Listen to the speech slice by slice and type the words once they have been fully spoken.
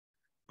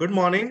Good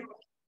morning.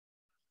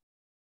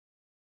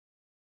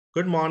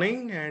 Good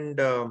morning. And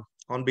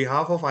on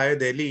behalf of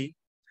𝐈𝐈𝐀,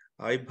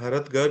 I,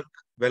 Bharat Garg,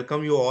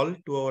 welcome you all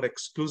to our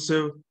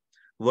exclusive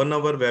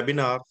 1-hour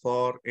webinar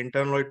for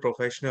internal audit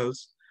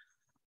professionals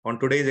on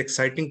today's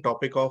exciting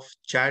topic of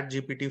Chat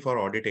GPT for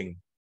auditing.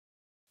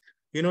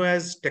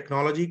 As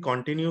technology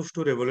continues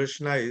to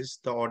revolutionize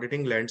the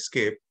auditing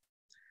landscape,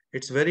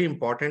 it's very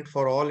important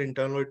for all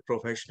internal audit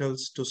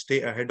professionals to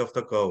stay ahead of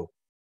the curve.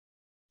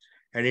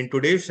 And in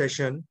today's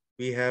session,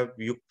 we have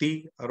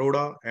Yukti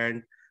Arora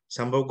and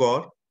Sambhav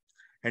Gaur,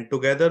 and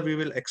together we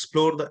will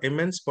explore the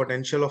immense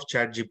potential of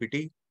Chat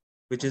GPT,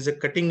 which is a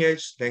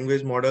cutting-edge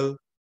language model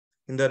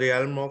in the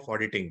realm of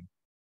auditing.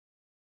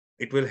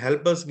 It will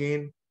help us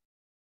gain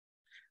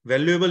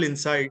valuable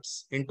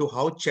insights into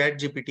how Chat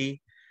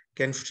GPT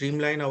can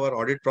streamline our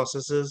audit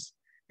processes.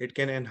 It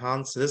can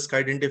enhance risk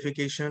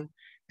identification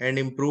and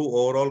improve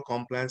overall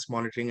compliance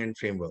monitoring and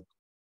framework.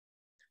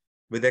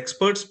 With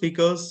expert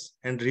speakers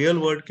and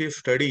real-world case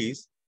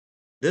studies,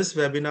 this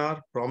webinar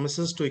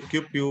promises to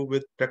equip you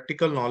with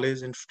practical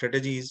knowledge and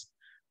strategies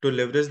to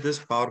leverage this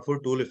powerful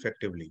tool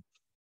effectively.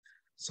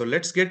 So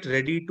let's get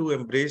ready to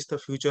embrace the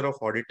future of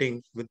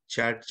auditing with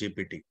Chat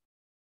GPT.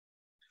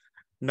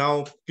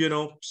 Now,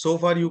 so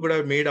far you could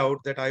have made out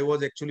that I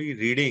was actually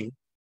reading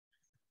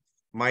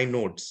my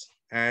notes.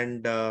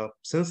 And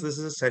since this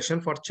is a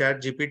session for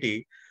Chat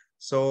GPT,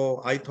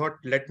 so I thought,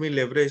 let me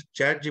leverage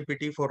Chat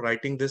GPT for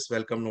writing this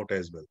welcome note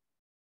as well.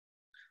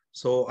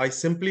 So I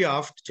simply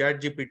asked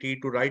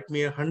ChatGPT to write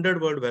me a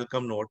 100-word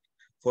welcome note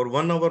for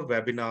 1-hour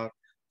webinar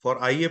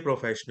for IA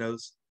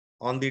professionals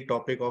on the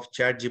topic of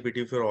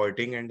ChatGPT for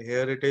auditing. And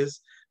here it is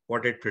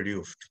what it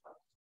produced.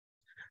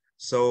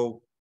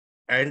 So,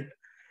 and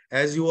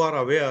as you are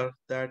aware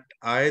that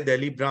IA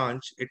Delhi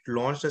branch, it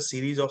launched a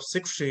series of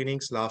 6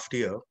 trainings last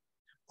year.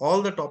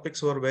 All the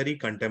topics were very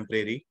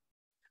contemporary.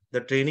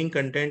 The training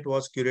content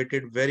was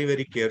curated very,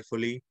 very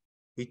carefully.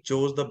 We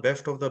chose the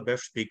best of the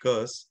best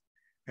speakers,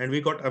 and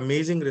we got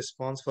amazing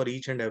response for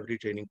each and every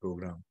training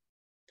program.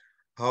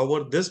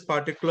 However,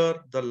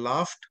 the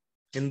last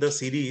in the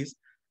series,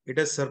 it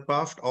has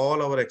surpassed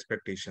all our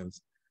expectations.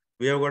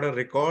 We have got a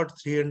record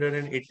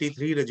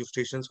 383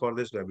 registrations for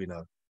this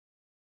webinar.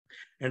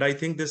 And I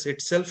think this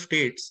itself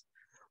states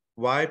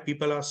why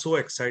people are so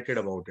excited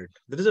about it.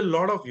 There is a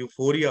lot of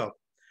euphoria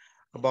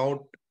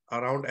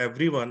around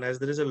everyone, as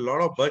there is a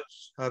lot of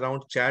buzz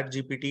around Chat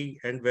GPT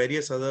and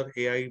various other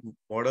AI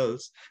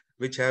models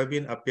which have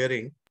been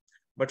appearing,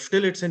 but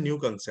still it's a new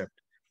concept.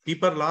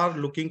 People are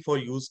looking for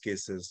use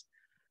cases.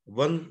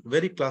 One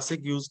very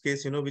classic use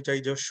case, which I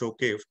just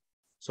showcased.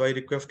 So I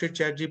requested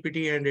Chat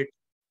GPT and it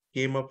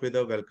came up with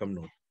a welcome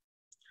note.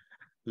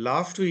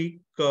 Last week,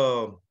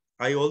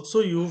 I also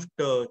used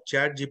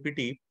Chat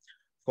GPT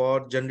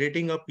for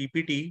generating a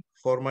PPT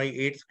for my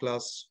 8th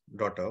class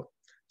daughter.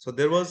 So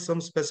there was some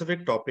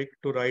specific topic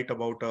to write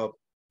about a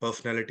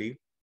personality.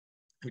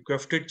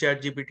 Requested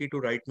ChatGPT to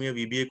write me a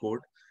VBA code,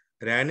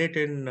 ran it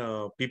in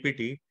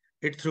PPT,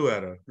 it threw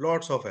error,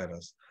 lots of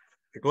errors.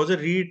 It was a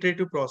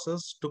reiterative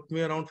process, took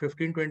me around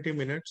 15-20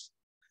 minutes.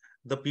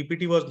 The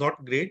PPT was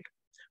not great,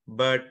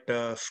 but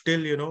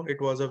still,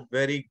 it was a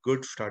very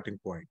good starting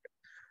point.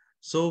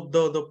 So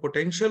the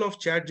potential of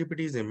ChatGPT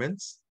is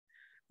immense.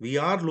 We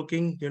are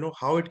looking,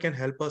 how it can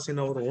help us in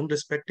our own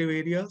respective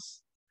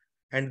areas.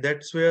 And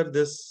that's where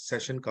this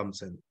session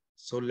comes in.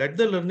 So let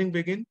the learning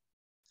begin.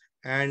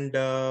 And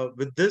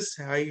with this,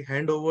 I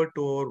hand over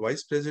to our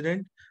Vice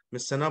President,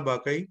 Ms. Sana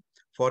Bakai,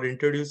 for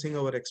introducing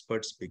our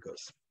expert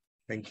speakers.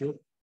 Thank you.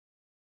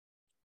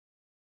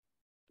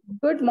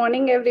 Good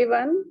morning,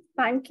 everyone.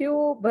 Thank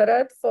you,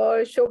 Bharat, for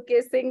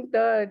showcasing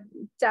the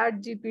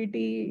Chat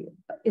GPT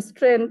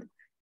strength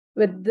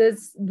with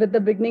the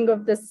beginning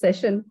of this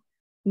session.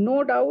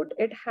 No doubt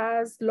it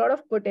has a lot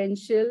of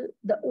potential.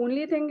 The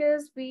only thing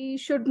is we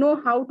should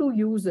know how to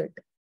use it.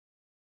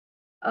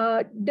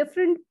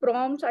 Different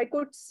prompts I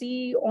could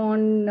see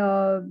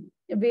on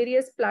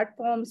various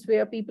platforms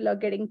where people are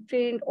getting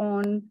trained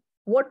on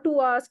what to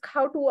ask,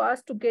 how to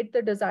ask to get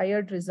the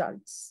desired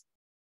results.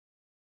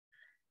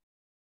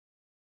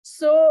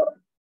 So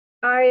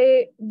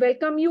I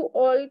welcome you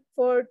all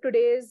for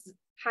today's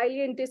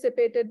highly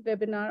anticipated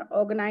webinar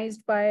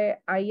organized by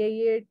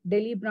IIA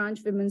Delhi Branch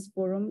Women's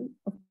Forum.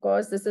 Of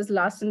course, this is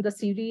last in the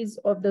series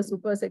of the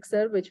Super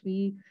Sixer, which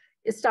we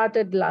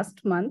started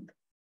last month.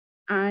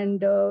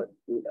 And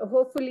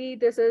hopefully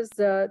this is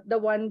the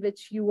one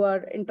which you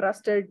are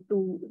interested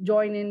to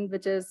join in,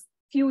 which is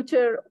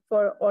future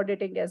for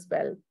auditing as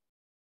well.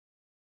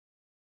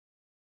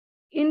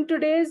 In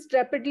today's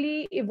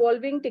rapidly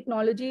evolving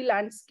technology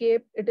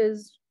landscape, it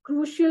is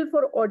crucial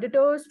for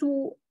auditors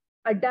to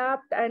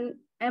adapt and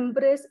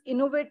embrace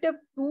innovative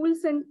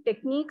tools and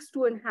techniques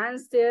to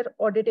enhance their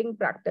auditing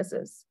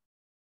practices.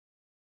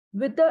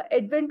 With the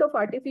advent of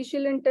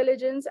artificial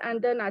intelligence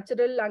and the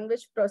natural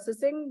language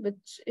processing,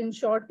 which in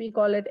short we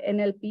call it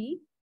NLP,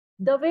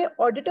 the way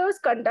auditors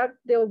conduct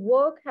their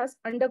work has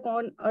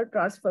undergone a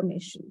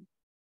transformation.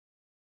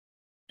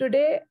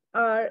 Today,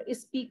 our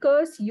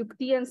speakers,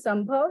 Yukti and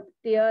Sambhav,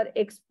 they are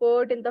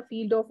expert in the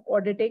field of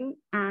auditing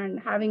and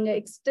having an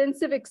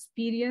extensive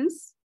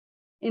experience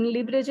in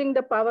leveraging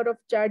the power of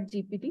Chat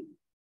GPT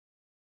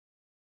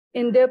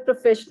in their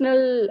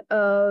professional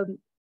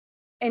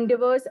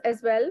endeavors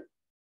as well.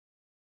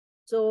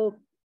 So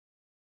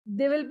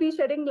they will be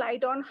shedding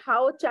light on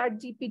how Chat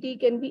GPT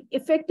can be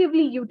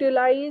effectively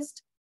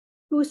utilized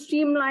to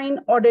streamline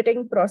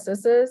auditing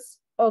processes,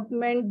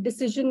 augment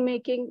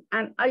decision-making,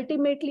 and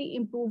ultimately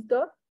improve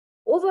the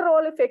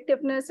overall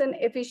effectiveness and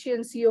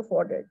efficiency of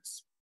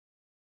audits.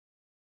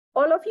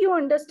 All of you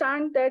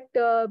understand that,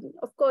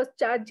 of course,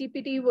 Chat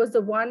GPT was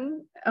the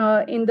one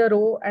in the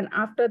row, and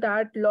after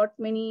that,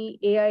 many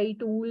AI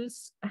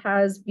tools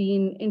has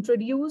been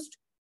introduced,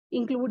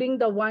 including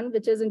the one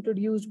which is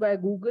introduced by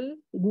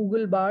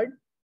Google Bard.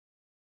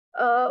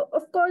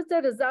 Of course,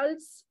 the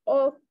results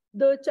of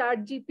the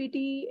Chat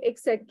GPT,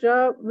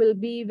 etc., will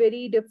be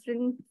very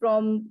different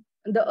from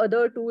the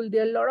other tool.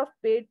 There are a lot of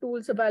paid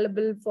tools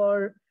available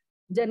for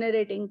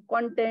generating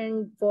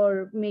content,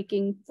 for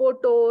making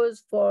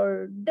photos,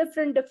 for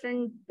different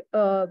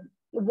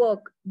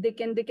work. They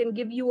can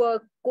give you a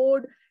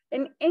code,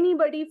 and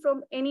anybody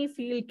from any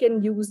field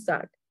can use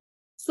that.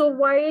 So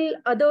while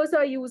others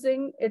are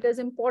using, it is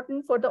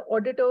important for the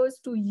auditors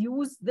to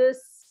use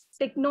this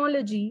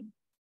technology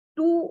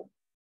to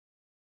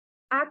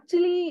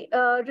actually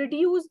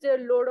reduce their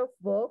load of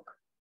work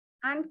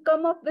and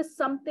come up with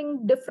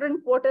something different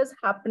what is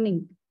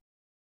happening.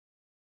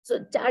 So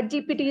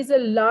ChatGPT is a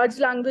large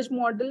language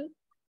model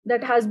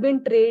that has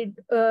been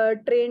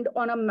trained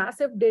on a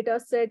massive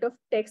data set of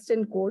text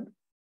and code.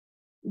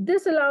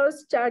 This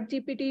allows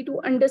ChatGPT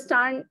to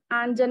understand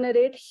and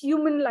generate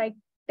human-like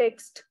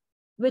text,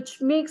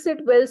 which makes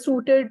it well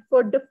suited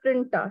for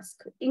different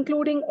tasks,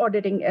 including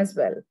auditing as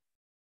well.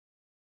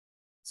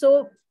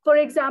 So, for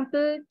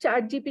example,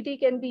 ChatGPT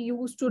can be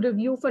used to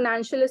review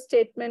financial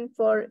statement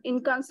for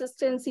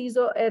inconsistencies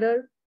or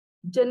error,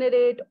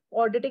 generate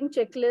auditing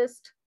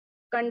checklist,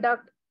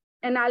 conduct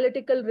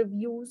analytical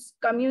reviews,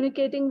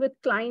 communicating with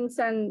clients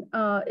and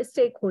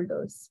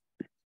stakeholders.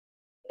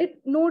 It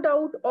no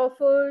doubt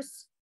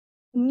offers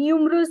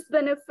numerous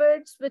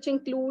benefits, which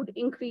include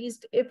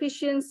increased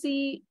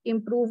efficiency,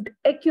 improved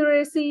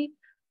accuracy.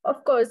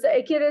 Of course, the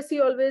accuracy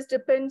always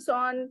depends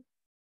on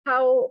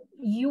how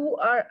you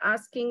are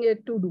asking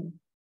it to do.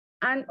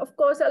 And of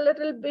course, a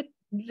little bit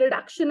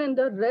reduction in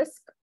the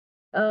risk.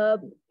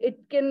 It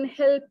can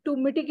help to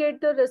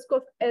mitigate the risk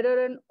of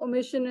error and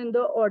omission in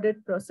the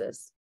audit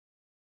process.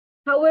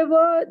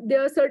 However,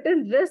 there are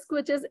certain risks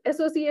which is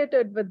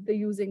associated with the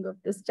using of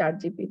this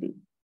ChatGPT.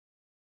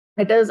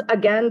 It is,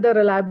 again, the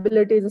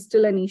reliability is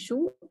still an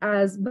issue.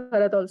 As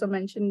Bharat also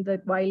mentioned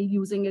that while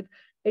using it,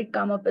 it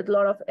come up with a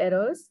lot of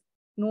errors,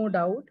 no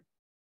doubt.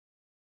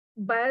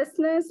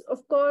 Biasness,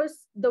 of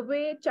course, the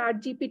way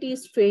ChatGPT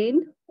is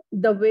trained,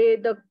 the way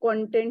the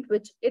content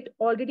which it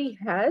already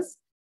has,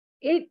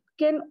 it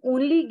can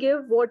only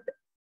give what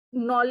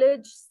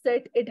knowledge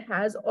set it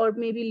has, or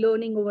maybe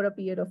learning over a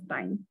period of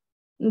time,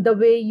 the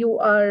way you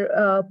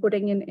are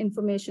putting in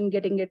information,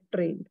 getting it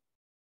trained.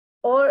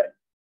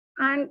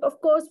 And of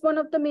course, one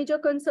of the major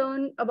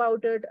concern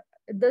about it,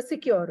 the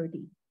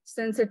security.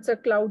 Since it's a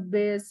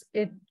cloud-based,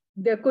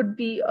 there could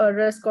be a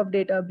risk of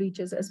data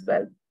breaches as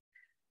well.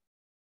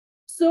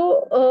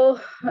 So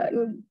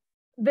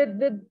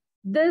with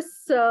this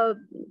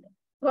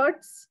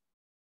thoughts,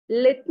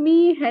 let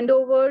me hand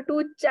over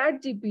to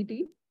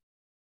ChatGPT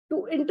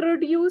to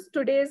introduce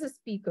today's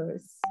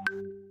speakers.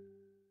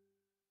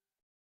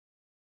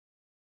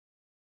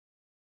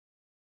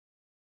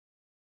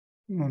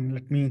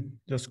 Let me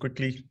just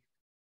quickly.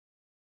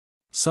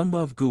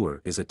 Sambhav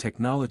Gaur is a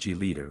technology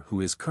leader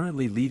who is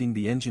currently leading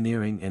the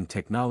engineering and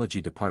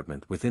technology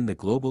department within the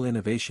global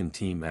innovation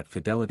team at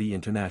Fidelity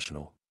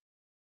International.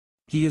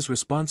 He is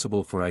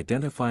responsible for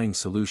identifying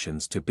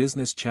solutions to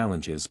business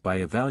challenges by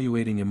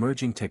evaluating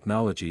emerging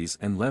technologies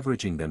and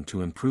leveraging them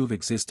to improve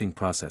existing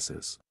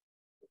processes.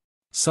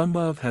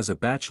 Sambhav has a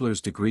bachelor's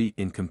degree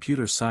in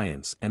computer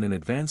science and an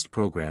advanced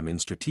program in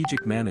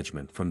strategic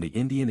management from the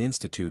Indian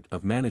Institute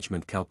of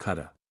Management,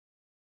 Calcutta.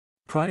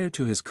 Prior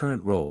to his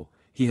current role,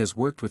 he has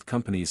worked with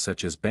companies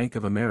such as Bank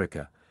of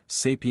America,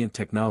 Sapient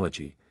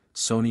Technology,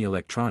 Sony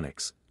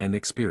Electronics, and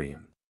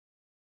Experian.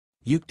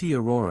 Yukti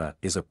Arora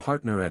is a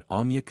partner at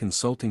𝐈𝐈𝐀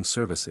Consulting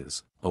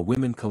Services, a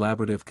women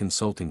collaborative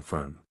consulting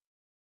firm.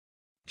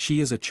 She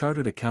is a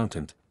chartered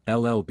accountant,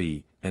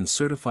 LLB, and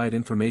certified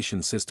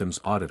information systems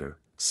auditor,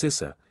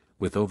 CISA,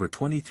 with over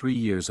 23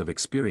 years of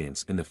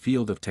experience in the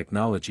field of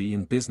technology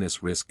and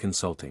business risk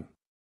consulting.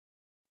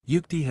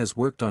 Yukti has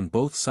worked on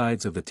both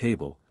sides of the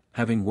table,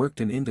 having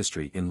worked in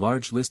industry in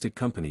large listed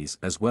companies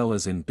as well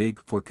as in Big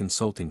Four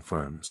consulting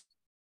firms.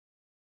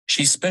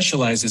 She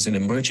specializes in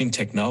emerging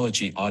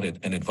technology audit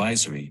and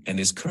advisory and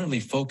is currently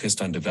focused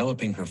on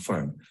developing her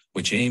firm,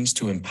 which aims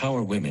to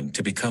empower women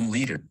to become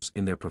leaders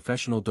in their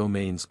professional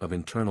domains of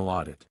internal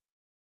audit.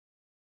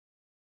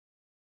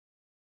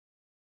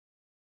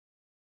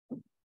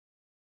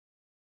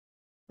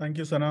 Thank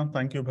you, Sana.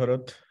 Thank you,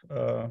 Bharat.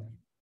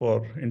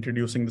 for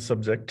introducing the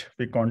subject.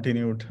 We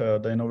continued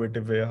the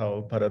innovative way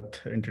how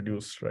Bharat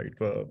introduced, right?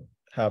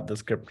 Have the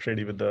script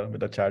ready with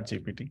the Chat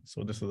GPT.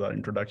 So this is our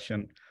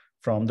introduction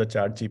from the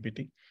Chat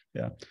GPT.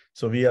 Yeah.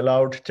 So we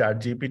allowed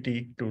Chat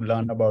GPT to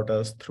learn about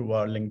us through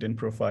our LinkedIn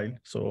profile.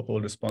 So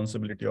whole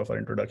responsibility of our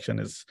introduction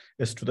is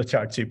to the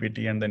Chat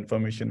GPT and the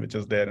information which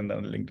is there in the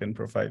LinkedIn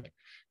profile.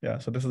 Yeah.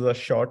 So this is a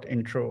short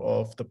intro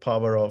of the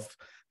power of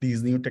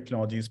these new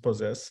technologies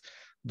possess.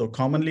 Though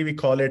commonly we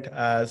call it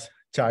as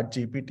Chat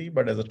GPT,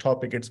 but as a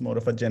topic, it's more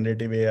of a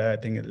generative AI. I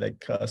think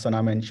like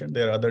Sana mentioned,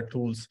 there are other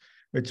tools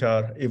which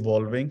are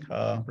evolving,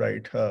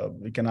 right?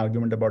 We can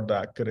argument about the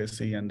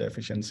accuracy and the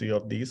efficiency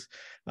of these,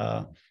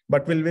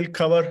 but we'll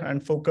cover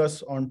and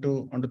focus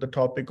onto the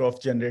topic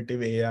of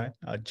generative AI.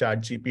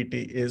 Chat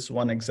GPT is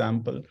one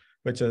example,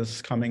 which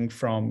is coming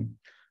from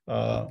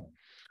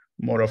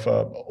more of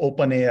a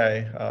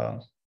OpenAI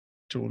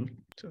tool.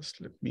 Just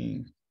let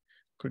me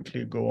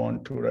quickly go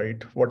on to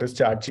what is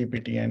Chat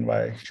GPT and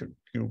why should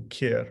you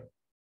care?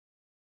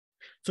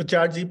 So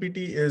Chat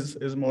GPT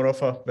is more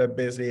of a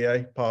web-based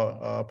AI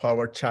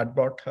powered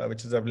chatbot,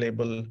 which is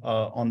available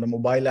on the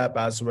mobile app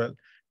as well,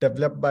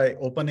 developed by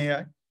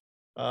OpenAI.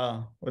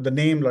 With the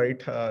name,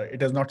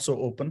 it is not so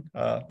open,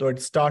 though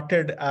it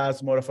started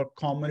as more of a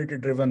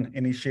community-driven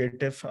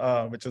initiative,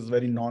 which is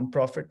very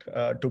non-profit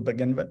to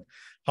begin with.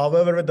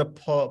 However, with the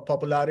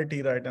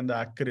popularity, and the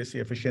accuracy,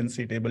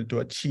 efficiency it able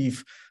to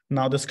achieve,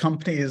 now this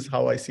company is,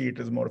 how I see it,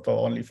 is more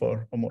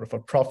of a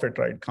profit,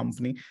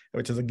 company,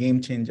 which is a game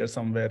changer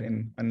somewhere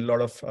in a lot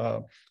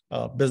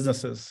of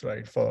businesses,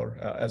 for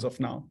as of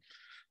now.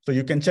 So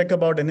you can check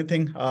about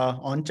anything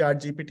on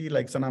ChatGPT,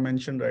 like Sana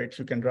mentioned,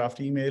 You can draft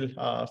email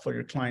for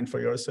your client, for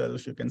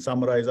yourself. You can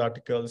summarize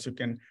articles. You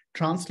can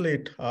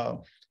translate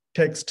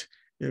text.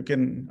 You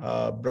can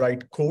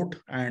write code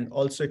and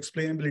also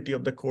explainability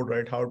of the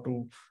code, how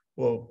to,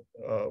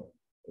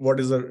 what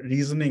is the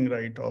reasoning,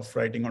 of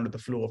writing onto the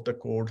flow of the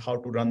code, how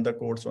to run the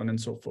code, so on and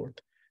so forth.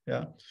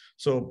 Yeah.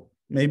 So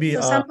maybe.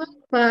 So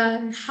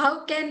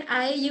how can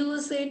I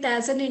use it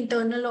as an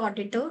internal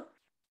auditor?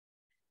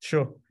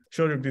 Sure,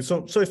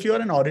 Yukti. So if you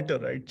are an auditor,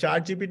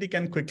 ChatGPT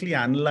can quickly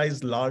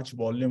analyze large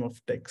volume of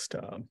text,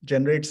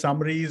 generate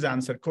summaries,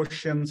 answer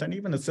questions, and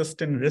even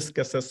assist in risk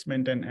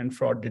assessment and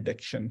fraud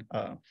detection.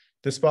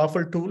 This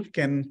powerful tool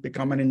can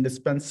become an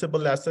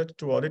indispensable asset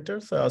to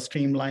auditors,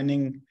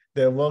 streamlining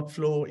their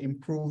workflow,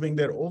 improving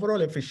their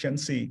overall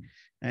efficiency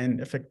and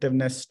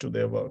effectiveness to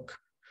their work.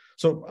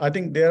 So I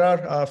think there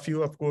are a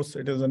few, of course,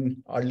 it is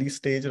an early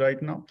stage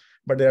right now,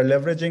 but they are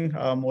leveraging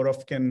more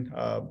of can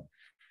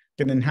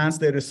enhance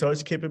their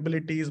research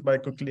capabilities by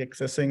quickly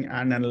accessing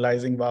and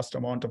analyzing vast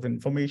amount of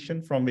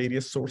information from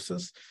various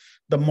sources.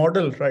 The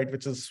model,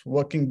 which is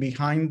working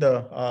behind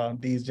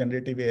these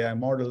generative AI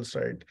models,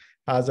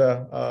 has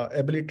a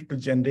ability to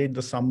generate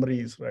the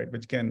summaries,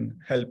 which can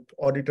help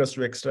auditors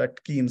to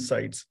extract key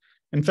insights.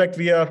 In fact,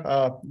 we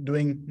are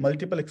doing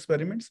multiple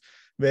experiments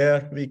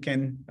where we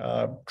can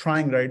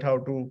trying how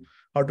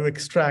to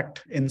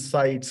extract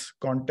insights,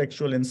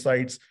 contextual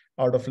insights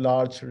out of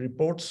large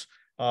reports.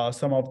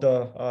 Some of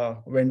the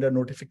vendor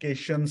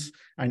notifications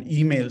and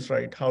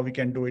emails, how we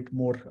can do it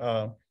more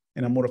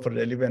in a more of a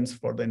relevance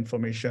for the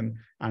information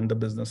and the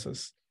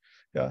businesses.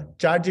 Yeah,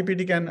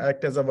 ChatGPT can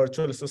act as a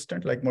virtual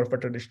assistant, like more of a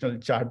traditional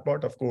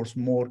chatbot, of course,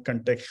 more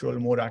contextual,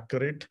 more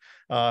accurate,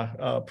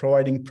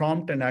 providing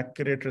prompt and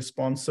accurate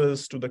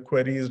responses to the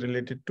queries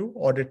related to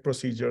audit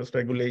procedures,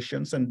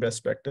 regulations, and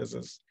best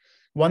practices.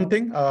 One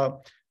thing,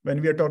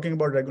 when we are talking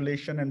about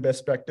regulation and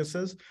best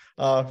practices,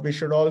 we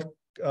should all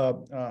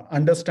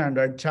understand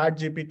that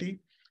ChatGPT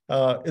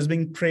is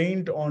being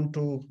trained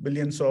onto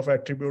billions of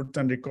attributes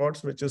and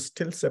records, which is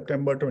till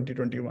September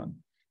 2021.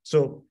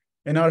 So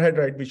in our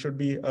head, we should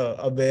be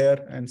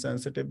aware and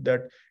sensitive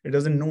that it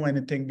doesn't know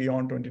anything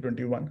beyond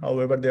 2021.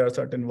 However, there are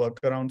certain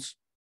workarounds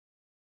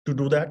to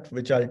do that,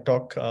 which I'll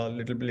talk a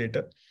little bit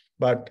later.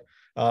 But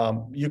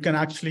you can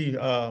actually,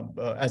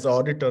 as an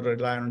auditor,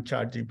 rely on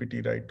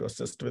ChatGPT, to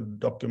assist with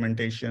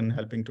documentation,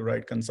 helping to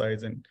write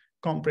concise and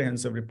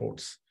comprehensive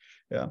reports.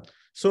 Yeah.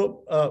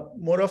 So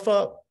more of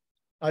a,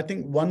 I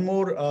think one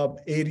more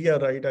area,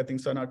 I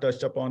think Sana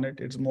touched upon it.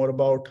 It's more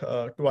about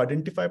to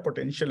identify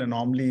potential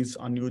anomalies,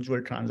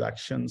 unusual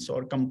transactions,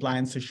 or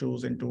compliance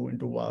issues into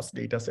vast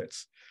data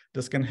sets.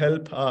 This can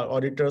help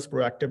auditors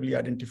proactively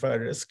identify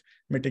risk,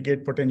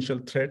 mitigate potential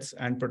threats,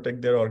 and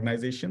protect their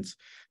organizations.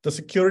 The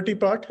security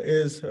part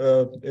is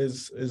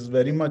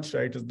very much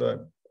is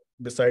the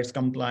besides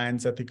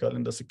compliance, ethical,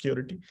 and the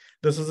security.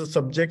 This is the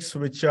subjects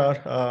which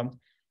are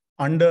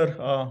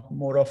under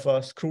more of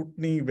a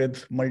scrutiny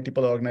with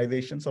multiple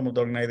organizations. Some of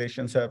the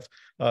organizations have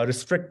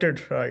restricted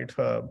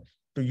to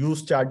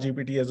use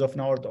ChatGPT as of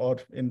now, or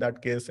in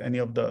that case, any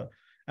of the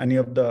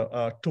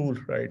tool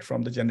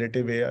from the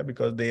generative AI,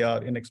 because they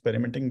are in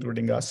experimenting,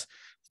 including us,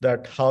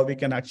 that how we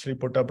can actually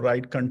put up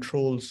right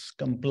controls,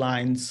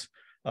 compliance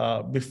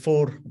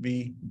before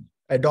we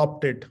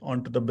adopt it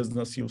onto the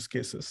business use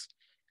cases.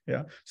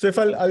 Yeah. So if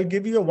I'll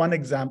give you one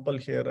example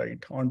here,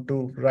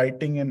 onto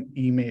writing an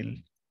email.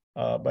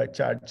 by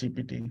Chat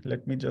GPT.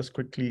 Let me just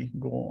quickly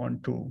go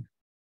on to,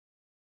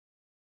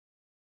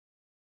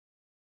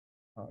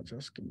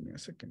 just give me a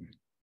second.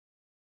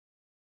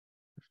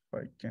 If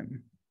I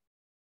can.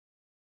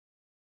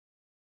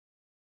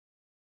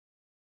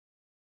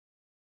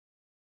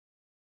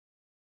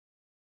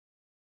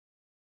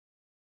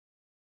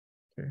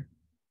 Okay.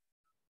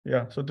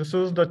 Yeah, so this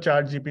is the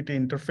Chat GPT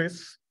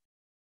interface.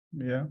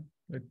 Yeah,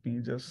 let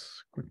me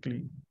just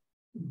quickly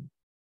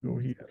go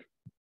here.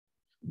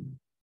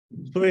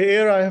 So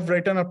here I have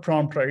written a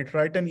prompt, right?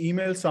 Write an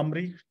email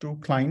summary to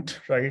client,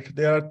 right?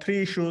 There are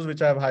 3 issues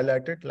which I have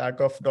highlighted: lack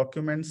of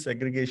documents,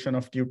 segregation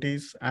of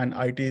duties, and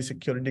IT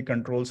security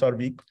controls are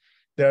weak.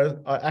 There's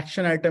an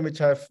action item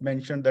which I've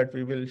mentioned that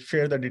we will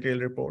share the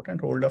detailed report and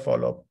hold a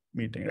follow-up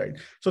meeting, right?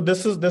 So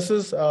this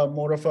is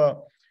more of a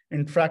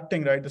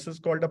interacting, right? This is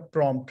called a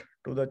prompt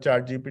to the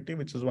Chat GPT,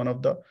 which is one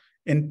of the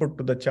input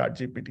to the Chat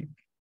GPT.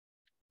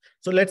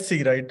 So let's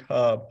see, right,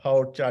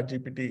 how Chat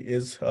GPT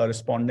is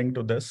responding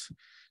to this.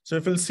 So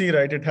if you'll see,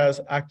 right, it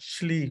has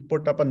actually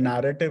put up a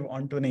narrative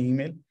onto an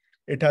email.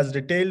 It has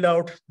detailed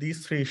out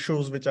these 3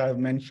 issues, which I have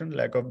mentioned: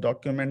 lack of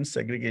documents,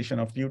 segregation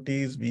of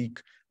duties,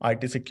 weak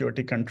IT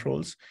security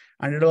controls.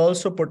 And it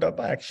also put up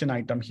an action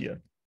item here.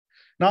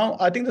 Now,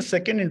 I think the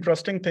second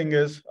interesting thing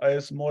is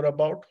more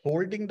about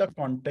holding the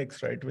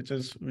context, right, which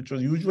was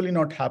usually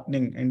not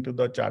happening into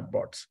the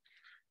chatbots.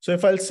 So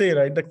if I'll say,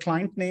 right, the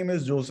client name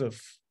is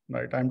Joseph,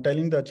 right? I'm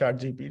telling the Chat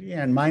GPT,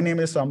 and my name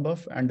is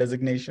Sambhav, and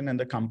designation and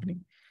the company.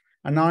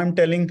 And now I'm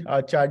telling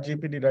Chat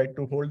GPT, right,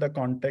 to hold the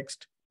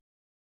context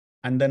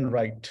and then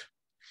write.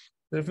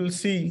 So if you'll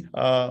see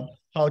how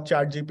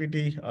Chat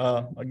GPT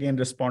again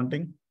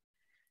responding,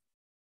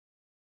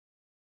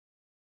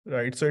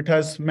 right? So it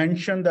has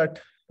mentioned that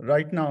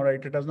right now,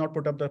 right, it has not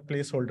put up the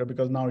placeholder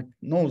because now it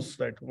knows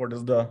that what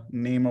is the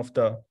name of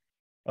the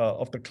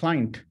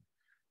client,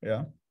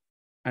 yeah.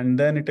 And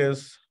then it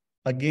is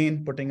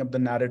again putting up the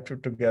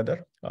narrative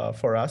together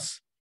for us.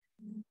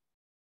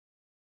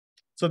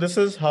 So this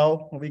is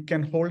how we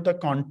can hold the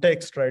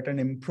context, right, and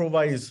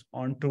improvise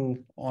onto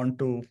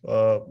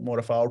more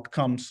of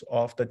outcomes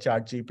of the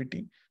Chat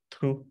GPT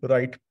through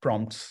right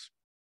prompts.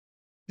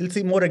 We'll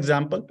see more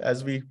example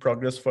as we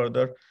progress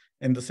further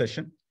in the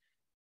session.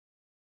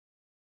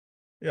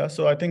 Yeah,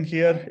 so I think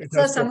here it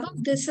So has some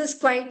of this is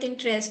quite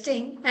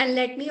interesting, and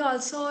let me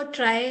also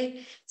try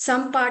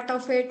some part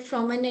of it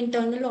from an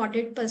internal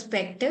audit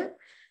perspective.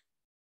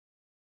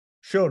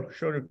 Sure,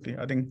 Yukti.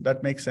 I think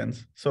that makes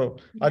sense. So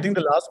I think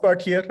the last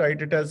part here,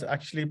 right, it has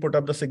actually put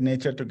up the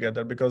signature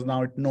together because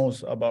now it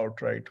knows about,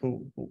 right,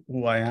 who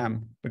I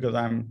am because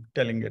I'm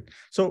telling it.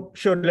 So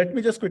sure, let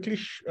me just quickly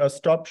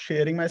stop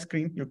sharing my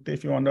screen. Yukti,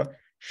 if you want to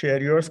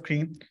share your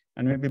screen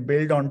and maybe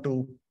build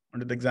onto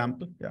the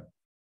example. Yeah.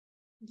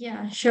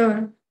 Yeah,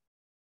 sure.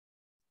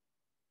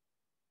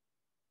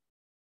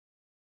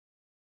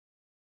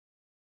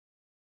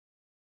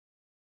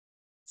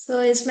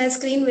 So is my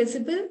screen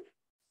visible?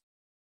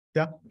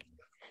 Yeah.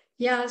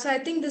 Yeah, so I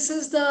think this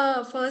is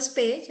the first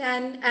page.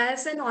 And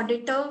as an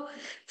auditor,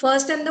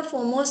 first and the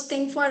foremost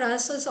thing for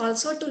us is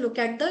also to look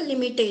at the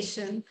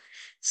limitation.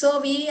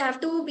 So we have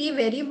to be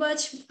very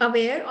much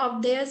aware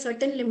of their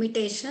certain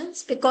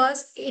limitations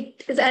because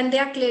and they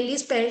are clearly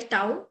spelled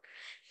out.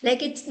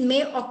 Like it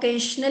may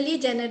occasionally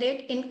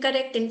generate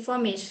incorrect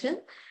information.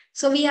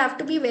 So we have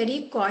to be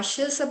very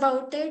cautious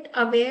about it,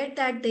 aware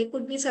that there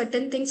could be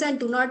certain things and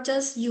do not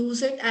just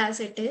use it as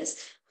it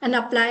is and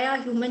apply our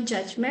human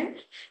judgment.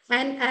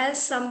 And as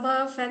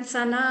Sambhav and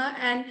Sana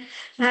and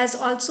has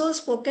also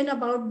spoken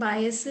about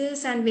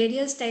biases and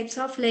various types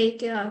of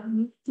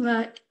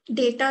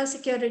data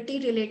security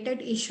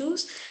related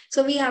issues.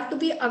 So we have to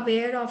be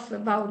aware of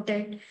about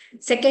it.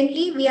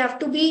 Secondly, we have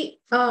to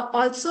be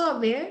also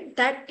aware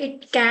that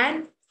it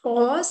can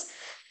cause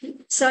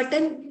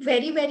certain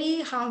very, very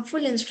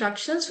harmful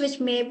instructions which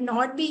may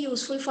not be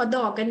useful for the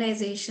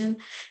organization.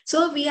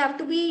 So we have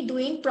to be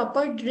doing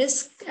proper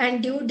risk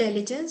and due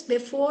diligence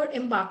before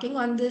embarking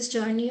on this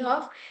journey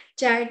of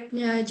Chat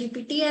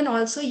GPT and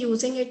also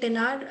using it in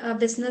our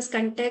business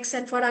context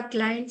and for our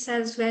clients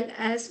as well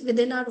as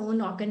within our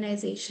own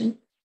organization.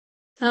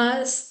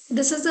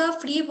 This is a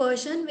free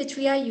version which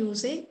we are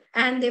using,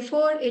 and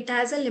therefore it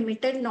has a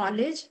limited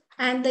knowledge.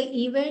 And the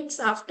events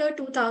after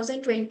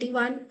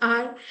 2021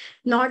 are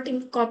not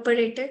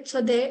incorporated.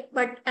 So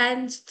but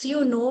as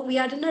you know, we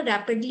are in a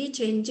rapidly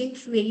changing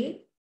field.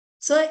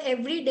 So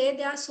every day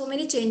there are so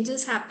many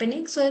changes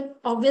happening. So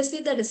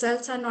obviously the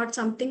results are not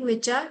something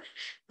which are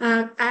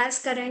as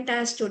current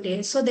as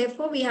today. So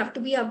therefore we have to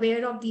be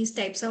aware of these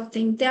types of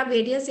things. There are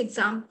various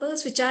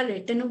examples which are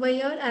written over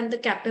here and the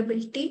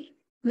capability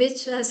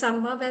which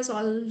Sambhav has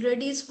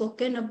already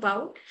spoken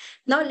about.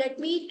 Now let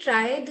me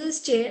try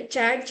this Chat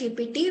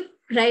GPT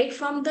right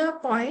from the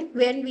point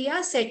when we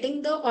are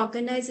setting the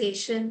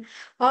organization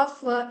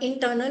of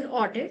internal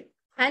audit.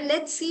 And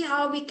let's see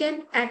how we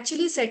can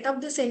actually set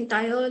up this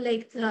entire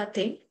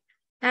thing.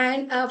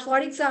 And for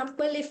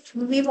example, if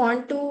we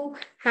want to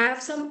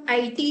have some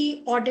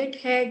IT audit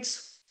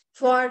heads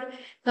for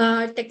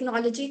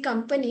technology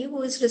company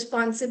who is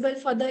responsible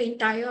for the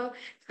entire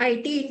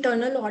IT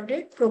internal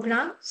audit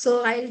program.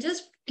 So I'll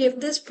just give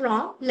this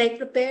prompt, like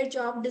prepare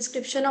job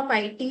description of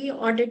IT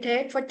audit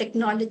head for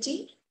technology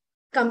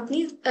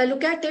companies.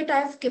 Look at it,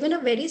 I've given a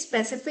very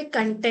specific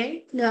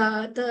content.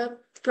 The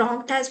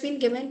prompt has been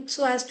given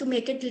so as to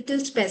make it little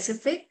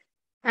specific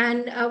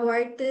and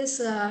avoid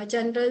this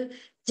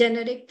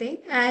generic thing.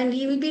 And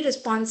he will be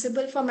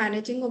responsible for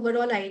managing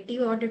overall IT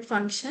audit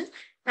function.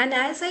 And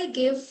as I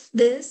give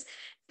this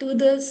to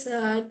this,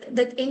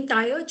 the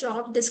entire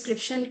job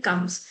description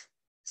comes.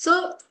 So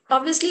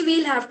obviously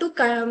we'll have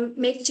to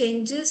make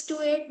changes to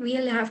it.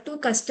 We'll have to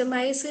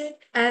customize it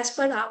as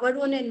per our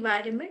own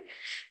environment.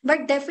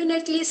 But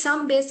definitely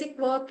some basic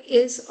work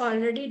is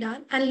already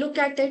done. And look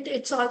at it,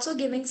 it's also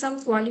giving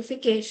some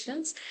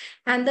qualifications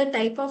and the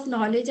type of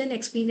knowledge and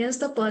experience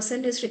the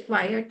person is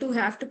required to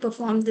have to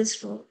perform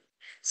this role.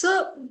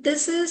 So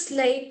this is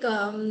like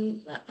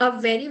a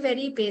very,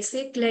 very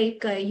basic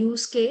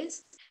use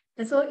case.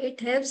 So it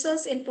helps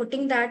us in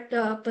putting that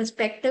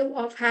perspective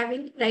of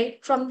having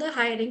right from the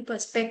hiring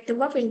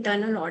perspective of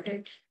internal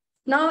audit.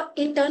 Now,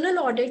 internal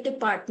audit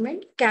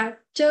department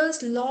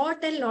captures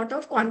lot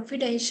of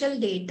confidential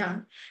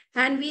data,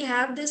 and we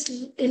have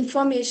this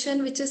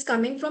information which is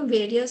coming from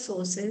various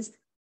sources.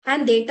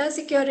 And data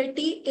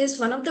security is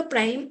one of the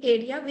prime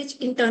area which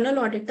internal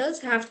auditors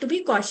have to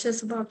be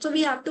cautious about. So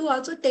we have to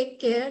also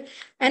take care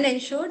and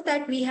ensure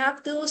that we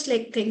have those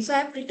things. So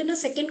I've written a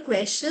second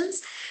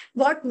questions.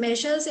 What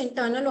measures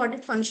internal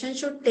audit function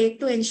should take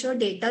to ensure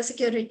data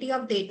security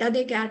of data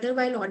they gather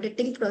while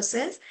auditing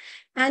process?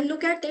 And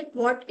look at it,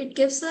 what it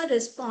gives a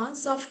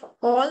response of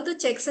all the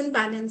checks and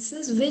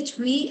balances which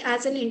we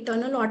as an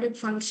internal audit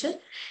function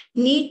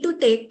need to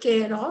take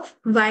care of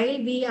while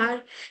we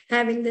are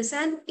having this.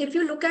 And if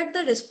you look at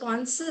the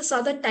responses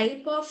or the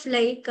type of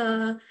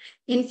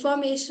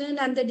information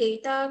and the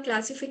data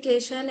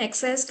classification,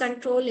 access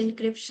control,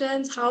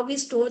 encryptions, how we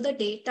store the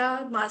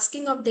data,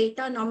 masking of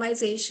data,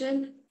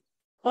 normalization,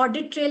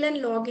 audit trail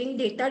and logging,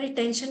 data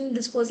retention and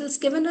disposal has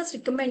given us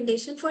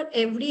recommendation for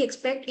every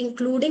aspect,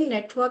 including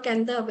network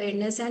and the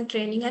awareness and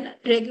training and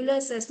regular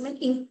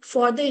assessment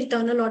for the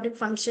internal audit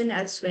function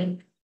as well.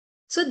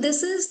 So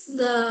this is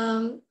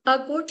a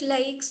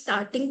good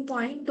starting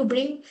point to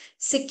bring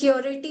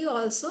security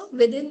also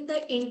within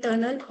the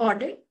internal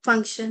audit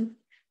function.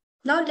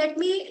 Now let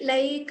me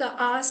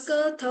ask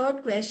a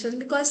third question,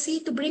 because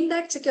see, to bring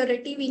that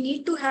security, we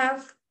need to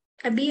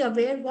be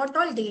aware what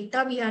all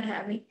data we are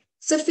having.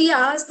 So if we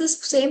ask this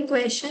same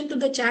question to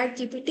the Chat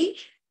GPT,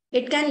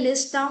 it can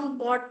list down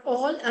what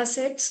all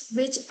assets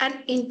which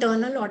an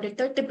internal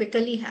auditor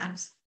typically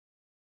has.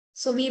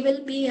 So we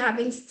will be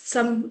having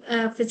some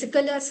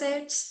physical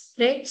assets,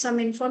 right? Some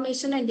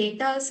information and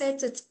data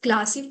assets. It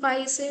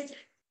classifies it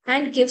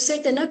and gives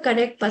it in a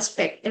correct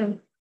perspective.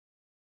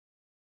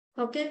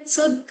 Okay,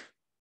 so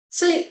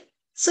see,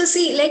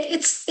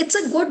 it's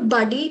a good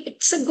buddy.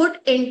 It's a good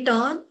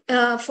intern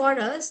for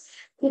us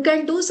who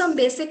can do some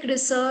basic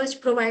research,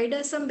 provide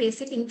us some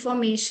basic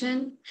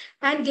information,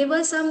 and give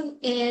us some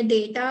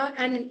data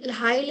and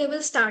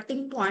high-level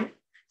starting point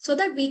so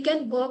that we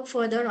can work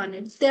further on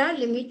it. There are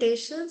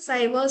limitations.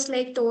 I was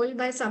told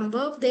by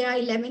Sambhav, there are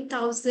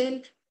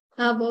 11,000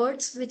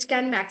 words which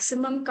can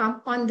maximum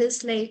come on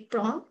this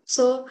prompt.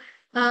 So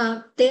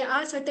there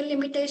are certain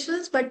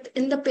limitations, but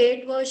in the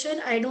paid version,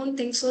 I don't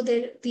think so.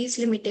 These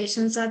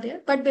limitations are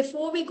there. But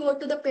before we go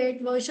to the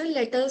paid version,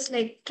 let us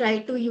try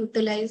to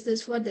utilize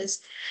this for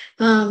this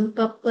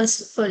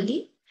purpose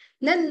fully.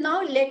 Then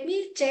now let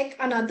me check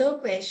another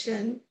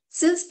question.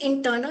 Since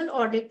internal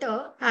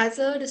auditor has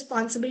a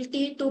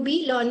responsibility to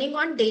be learning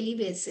on daily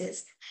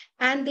basis,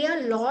 and there are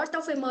a lot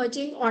of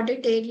emerging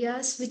audit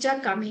areas which are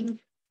coming.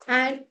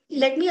 And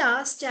let me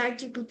ask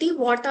ChatGPT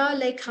what are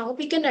how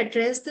we can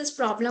address this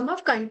problem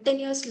of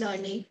continuous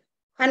learning,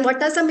 and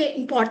what are some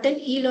important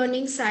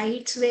e-learning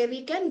sites where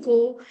we can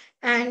go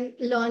and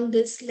learn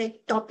this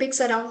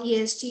topics around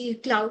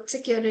ESG, cloud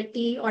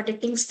security,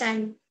 auditing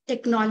stand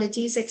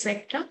technologies,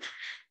 etc.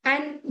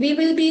 And we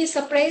will be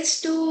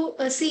surprised to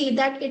see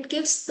that it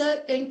gives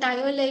the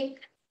entire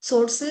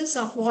sources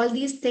of all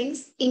these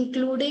things,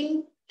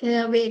 including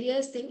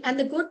various things. And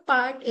the good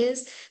part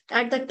is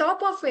at the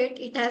top of it,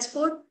 it has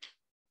put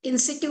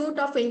Institute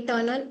of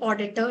Internal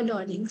Auditor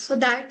Learning. So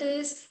that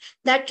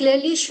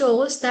clearly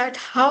shows that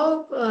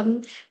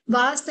how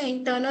vast the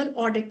internal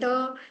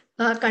auditor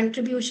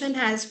contribution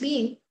has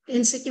been.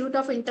 Institute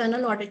of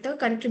Internal Auditor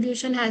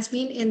contribution has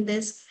been in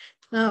this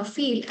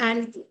field,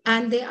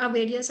 and there are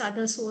various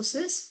other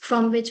sources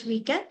from which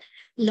we can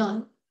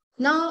learn.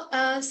 Now,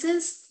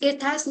 since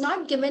it has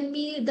not given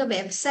me the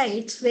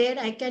websites where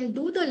I can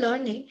do the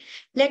learning,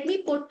 let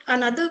me put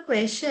another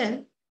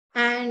question,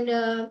 and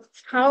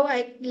how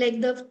I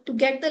to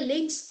get the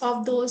links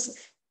of those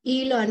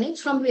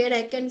e-learnings from where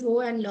I can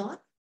go and learn.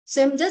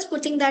 So I'm just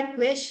putting that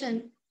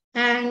question,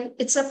 and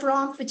it's a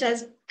prompt which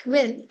has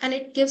given, and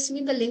it gives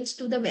me the links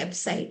to the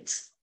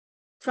websites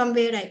from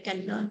where I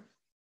can learn.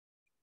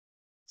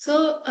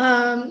 So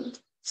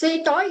So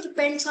it all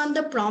depends on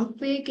the prompt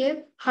we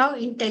give, how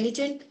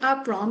intelligent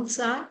our prompts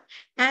are,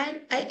 and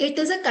it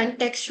is a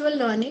contextual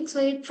learning.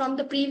 So from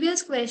the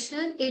previous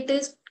question, it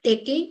is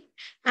taking,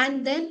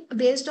 and then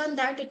based on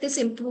that, it is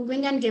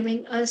improving and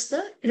giving us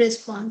the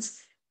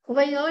response.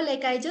 Over here,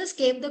 like I just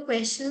gave the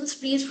questions,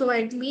 please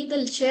provide me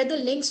share the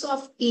links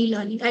of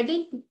e-learning. I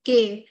didn't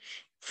give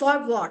for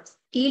what,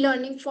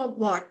 e-learning for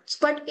what,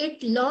 but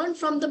it learned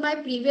from my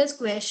previous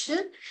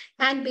question,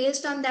 and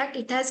based on that,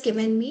 it has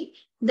given me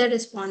the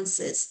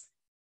responses.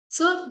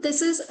 So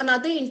this is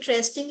another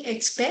interesting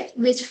aspect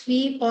which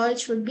we all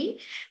should be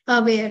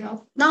aware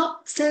of. Now,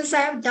 since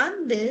I have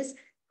done this,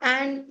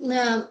 and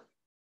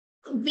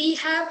we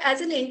have,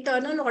 as an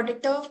internal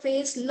auditor,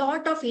 face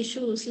lot of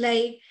issues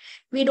like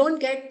we don't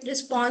get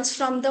response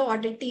from the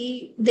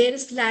auditee. There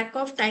is lack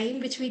of time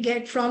which we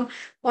get from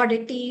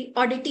auditee.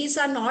 Auditees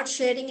are not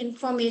sharing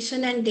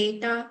information and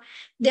data.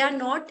 They are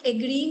not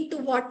agreeing to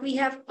what we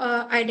have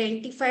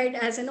identified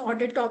as an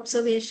audit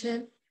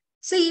observation.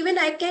 So even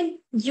I can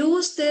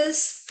use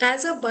this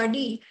as a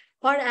buddy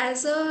or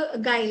as a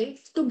guide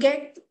to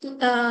get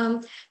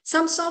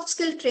some soft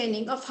skill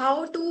training of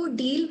how to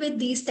deal with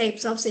these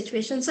types of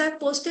situations. So I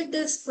posted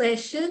this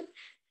question.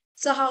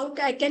 So how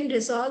I can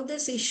resolve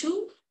this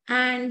issue?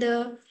 And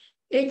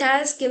it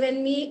has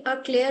given me a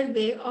clear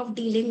way of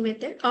dealing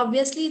with it.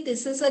 Obviously,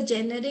 this is a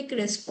generic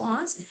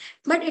response,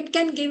 but it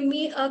can give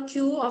me a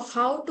cue of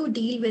how to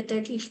deal with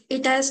it.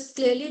 It has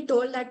clearly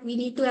told that we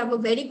need to have a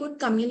very good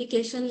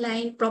communication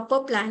line,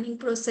 proper planning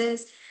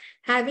process,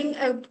 having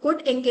a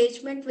good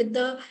engagement with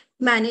the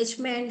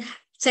management,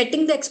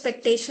 setting the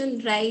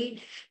expectation right,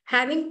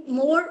 having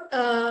more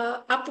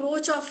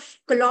approach of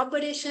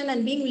collaboration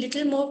and being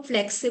little more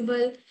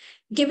flexible,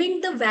 giving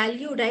the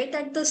value right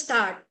at the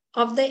start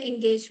of the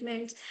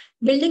engagements,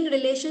 building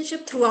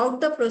relationship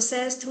throughout the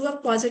process through a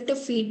positive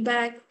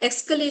feedback,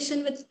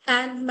 escalation with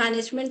and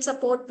management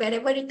support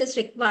wherever it is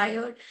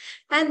required,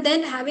 and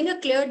then having a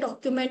clear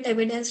document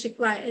evidence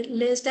required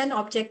list and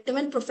objective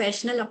and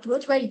professional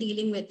approach while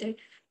dealing with it.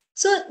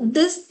 So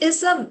this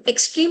is an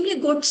extremely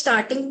good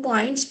starting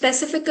point,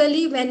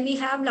 specifically when we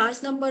have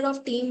large number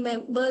of team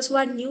members who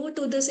are new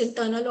to this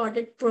internal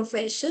audit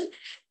profession,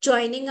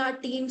 joining our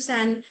teams,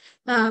 and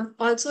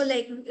also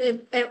like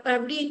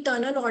every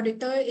internal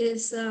auditor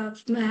is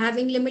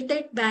having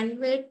limited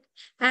bandwidth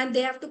and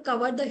they have to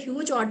cover the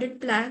huge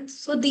audit plans.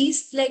 So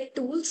these like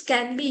tools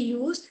can be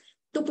used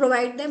to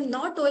provide them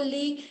not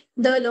only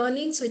the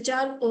learnings which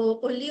are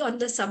only on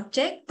the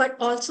subject, but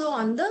also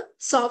on the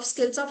soft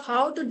skills of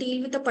how to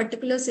deal with a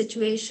particular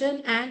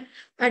situation and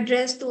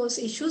address those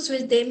issues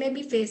which they may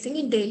be facing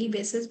in daily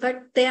basis.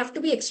 But they have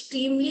to be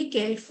extremely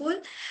careful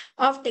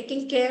of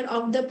taking care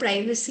of the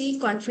privacy,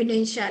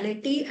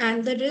 confidentiality,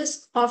 and the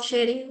risk of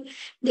sharing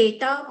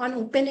data on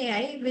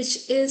OpenAI,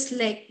 which is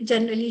like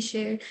generally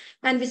shared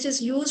and which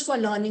is used for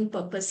learning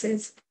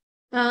purposes.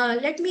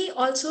 Let me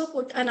also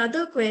put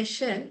another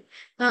question.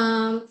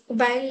 While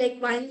like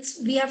once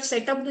we have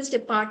set up this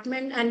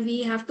department and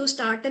we have to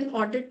start an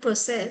audit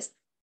process,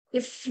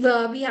 if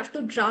we have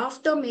to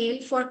draft a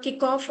mail for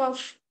kickoff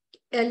of,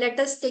 let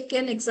us take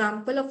an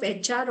example of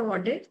HR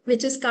audit,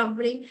 which is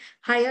covering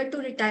hire to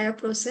retire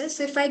process.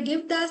 So if I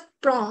give that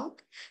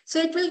prompt, so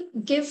it will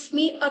give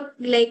me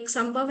like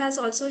Sambhav has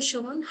also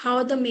shown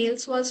how the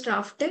mails was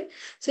drafted.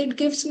 So it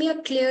gives me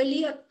a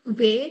clearly a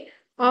way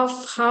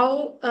of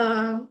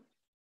how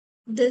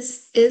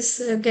this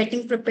is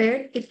getting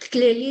prepared. It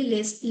clearly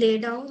lay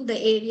down the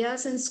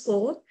areas and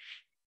scope,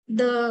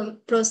 the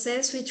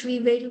process which we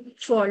will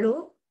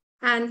follow,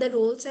 and the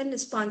roles and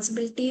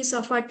responsibilities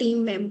of our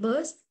team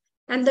members,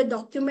 and the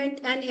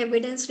document and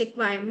evidence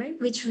requirement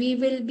which we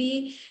will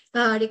be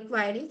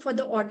requiring for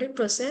the audit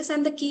process,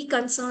 and the key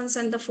concerns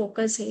and the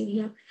focus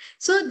area.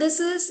 So this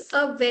is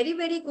a very,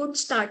 very good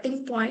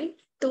starting point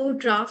to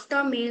draft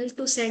our mail,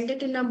 to send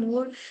it in a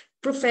more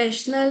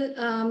professional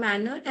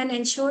manner and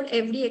ensure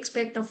every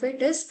aspect of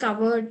it is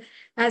covered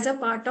as a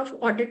part of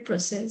audit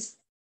process.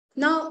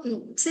 Now,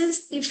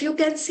 since if you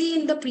can see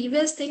in the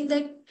previous thing,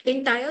 the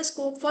entire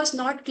scope was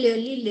not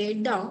clearly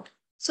laid down.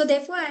 So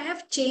therefore, I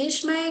have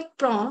changed my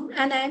prompt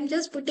and I am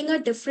just putting a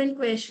different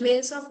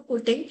ways of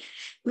putting,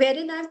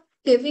 wherein I'm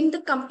giving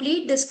the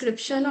complete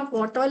description of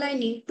what all I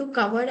need to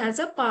cover as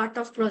a part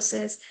of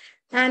process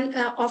and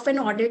of an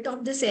audit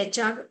of this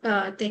HR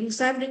thing.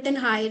 So I've written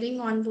hiring,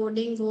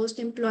 onboarding, host,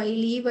 employee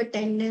leave,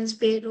 attendance,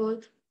 payroll,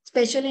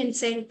 special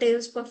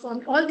incentives,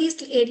 perform, all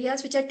these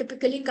areas which are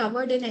typically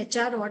covered in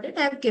HR audit,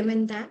 I've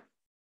given that.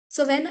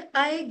 So when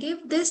I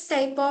give this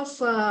type of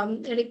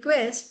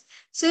request,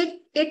 so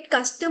it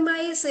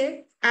customizes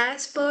it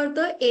as per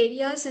the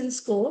areas in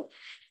scope,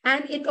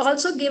 and it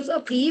also gives a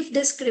brief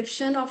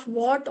description of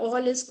what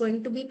all is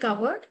going to be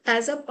covered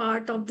as a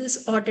part of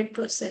this audit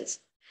process.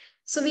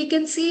 So we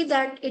can see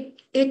that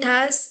it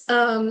has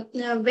a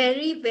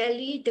very,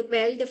 very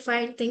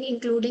well-defined thing,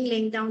 including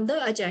laying down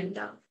the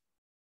agenda.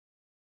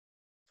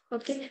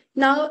 Okay,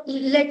 now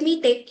let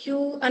me take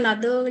you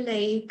another,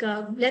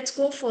 let's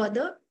go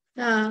further.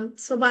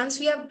 So once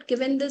we have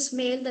given this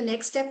mail, the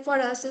next step for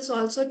us is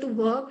also to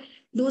work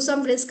do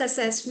some risk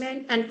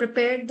assessment and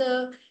prepare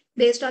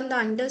based on the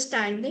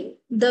understanding,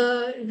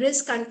 the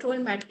risk control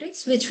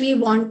matrix, which we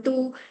want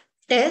to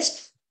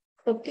test.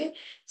 Okay.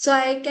 So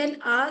I can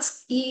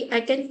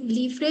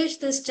leverage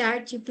this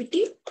Chat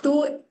GPT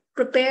to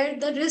prepare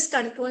the risk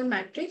control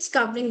matrix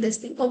covering this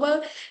thing.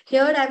 Over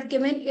here, I've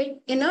given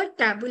it in a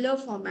tabular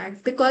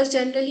format because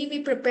generally we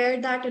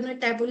prepare that in a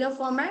tabular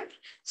format.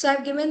 So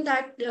I've given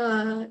that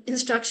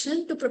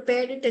instruction to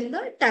prepare it in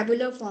the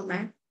tabular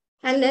format.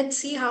 And let's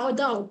see how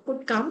the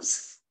output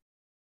comes.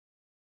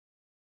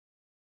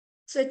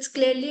 So it's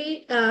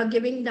clearly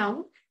giving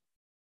down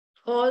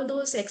all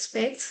those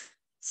aspects.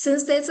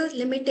 Since there's a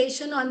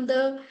limitation on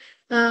the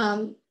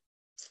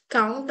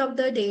count of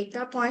the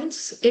data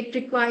points it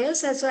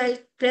requires, as I'll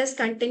press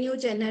continue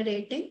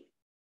generating.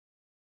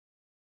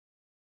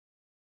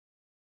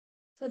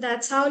 So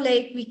that's how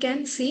we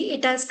can see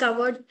it has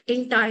covered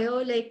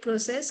entire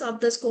process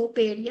of the scope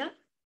area.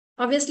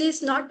 Obviously,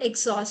 it's not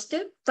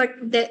exhaustive,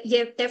 but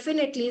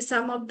definitely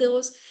some of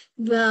those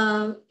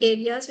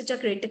areas which are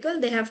critical,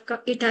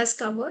 it has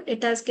covered.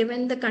 It has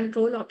given the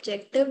control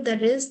objective, the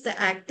risk, the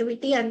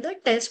activity, and the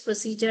test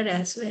procedure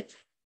as well.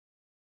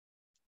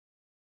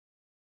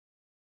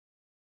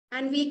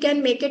 And we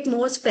can make it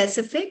more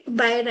specific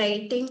by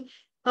writing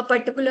a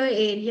particular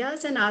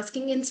areas and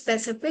asking in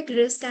specific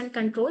risk and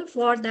control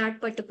for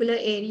that particular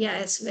area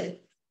as well.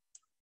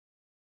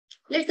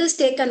 Let us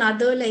take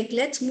another,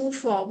 let's move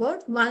forward.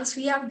 Once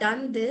we have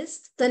done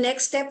this, the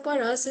next step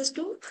for us is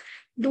to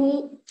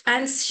do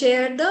and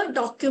share the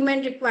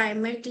document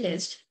requirement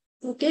list.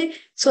 Okay,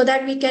 so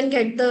that we can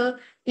get the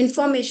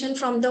information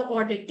from the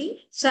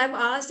auditee. So I've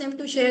asked them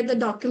to share the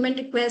document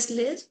request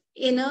list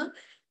in a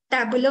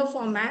tabular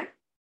format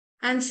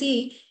and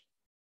see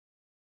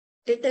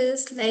it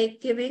is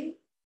giving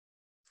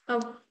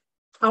a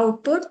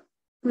output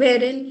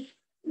wherein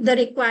the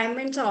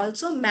requirements are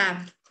also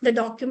mapped. The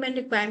document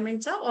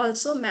requirements are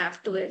also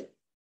mapped to it.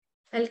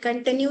 I'll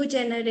continue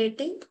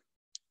generating.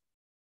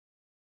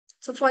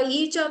 So for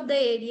each of the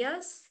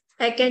areas,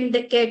 I can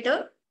get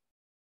a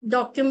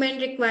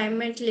document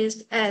requirement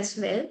list as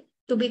well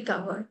to be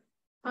covered.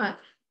 All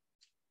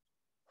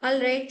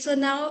right, so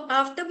now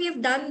after we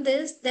have done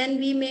this, then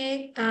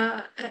we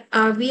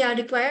are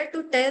required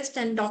to test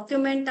and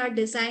document our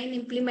design,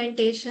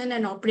 implementation,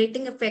 and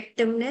operating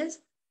effectiveness.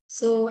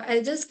 So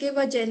I'll just give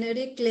a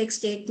generic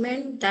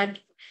statement that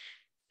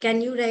can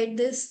you write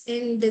this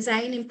in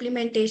design,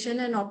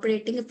 implementation, and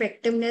operating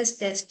effectiveness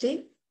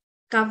testing,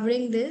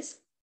 covering this,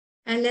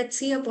 and let's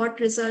see what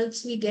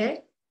results we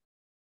get.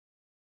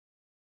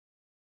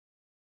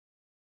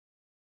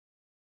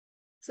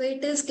 So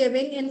it is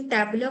giving in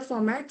tabular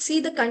format. See,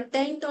 the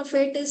content of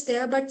it is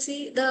there, but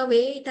see the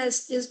way it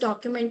is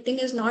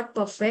documenting is not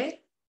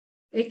perfect.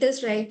 It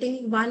is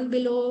writing one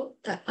below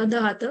the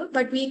other,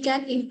 but we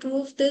can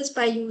improve this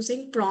by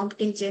using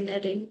prompt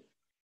engineering.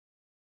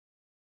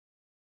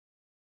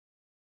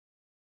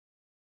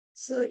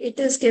 So it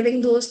is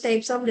giving those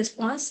types of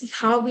response,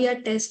 how we are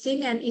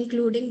testing and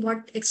including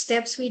what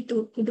steps we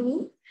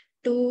do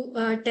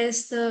to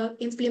test the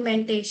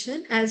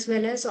implementation as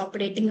well as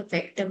operating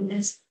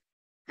effectiveness.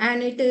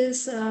 And it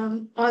is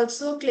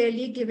also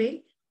clearly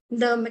giving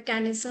the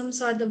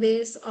mechanisms or the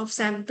ways of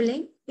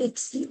sampling.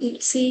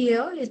 See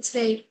here, it's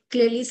very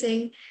clearly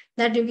saying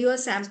that review a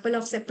sample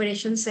of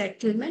separation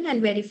settlement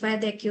and verify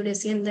the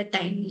accuracy and the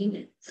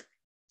timeliness.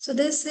 So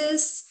this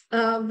is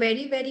a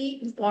very,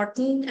 very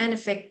important and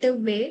effective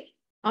way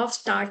of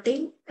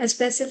starting,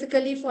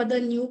 specifically for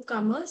the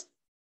newcomers.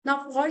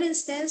 Now, for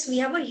instance, we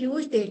have a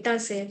huge data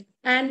set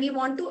and we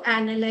want to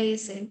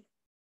analyze it.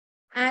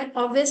 And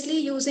obviously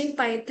using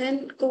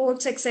Python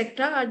codes,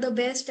 etc. are the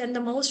best and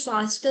the most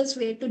fastest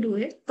way to do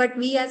it. But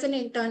we as an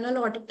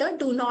internal auditor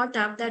do not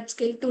have that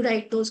skill to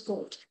write those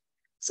codes.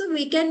 So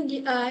we can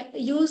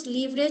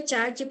leverage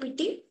Chat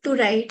GPT to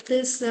write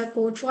this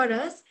code for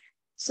us.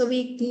 So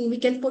we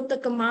can put the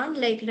command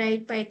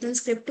write Python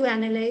script to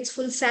analyze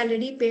full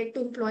salary paid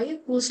to employee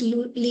whose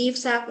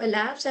leaves have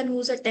elapsed and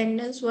whose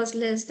attendance was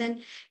less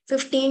than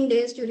 15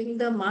 days during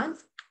the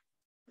month.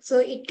 So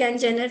it can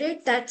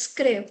generate that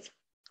script,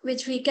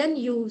 which we can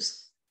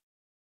use.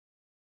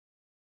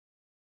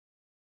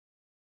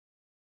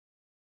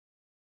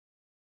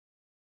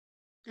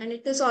 And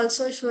it is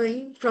also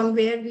showing from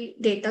where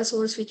data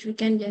source which we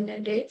can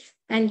generate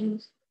and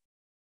use.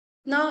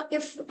 Now,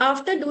 if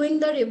after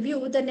doing the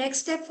review, the next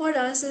step for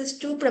us is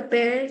to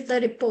prepare the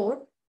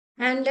report.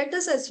 And let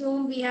us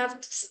assume we have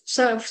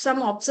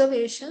some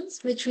observations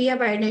which we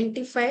have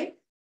identified.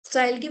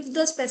 So I'll give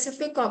the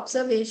specific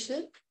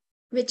observation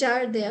which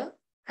are there.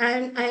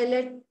 And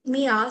let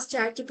me ask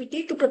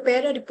ChatGPT to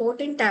prepare a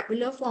report in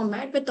tabular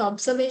format with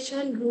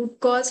observation, root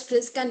cause,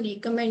 risk, and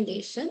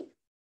recommendation.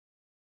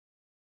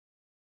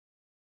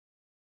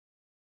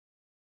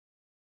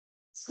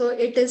 So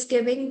it is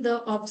giving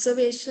the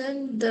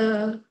observation,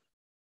 the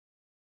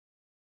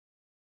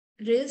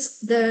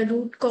risk, the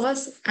root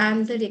cause,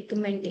 and the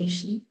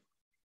recommendation.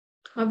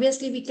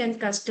 Obviously, we can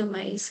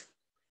customize.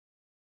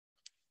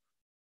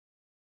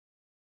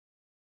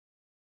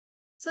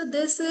 So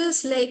this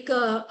is like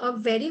a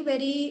very,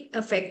 very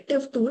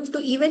effective tool to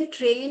even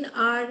train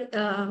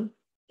our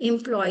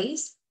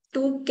employees,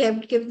 to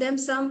give them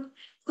some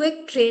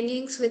quick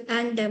trainings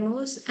and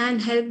demos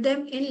and help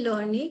them in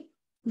learning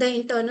the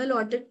internal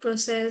audit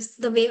process,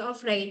 the way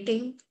of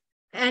writing,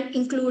 and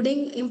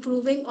including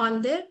improving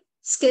on their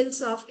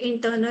skills of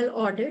internal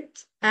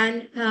audits.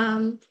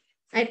 And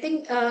I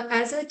think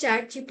as a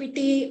Chat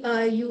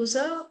GPT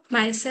user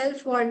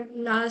myself for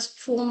last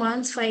 4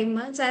 months, 5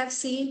 months, I have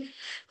seen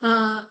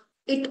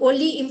it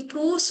only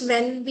improves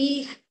when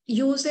we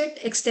use it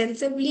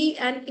extensively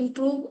and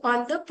improve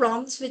on the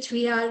prompts which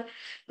we are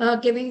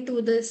giving to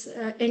this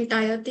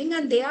entire thing.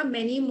 And there are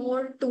many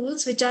more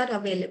tools which are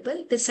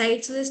available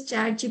besides this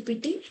Chat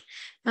GPT.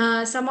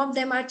 Some of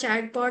them are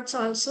chatbots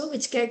also,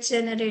 which gets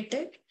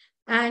generated.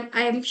 And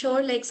I am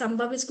sure like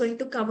Sambhav is going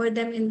to cover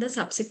them in the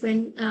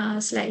subsequent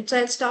slides. So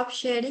I'll stop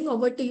sharing.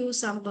 Over to you,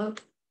 Sambhav.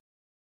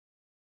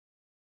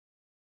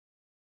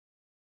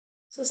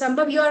 So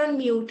Sambhav, you are on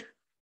mute.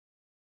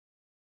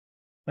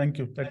 Thank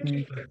you. Let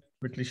me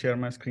quickly share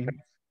my screen.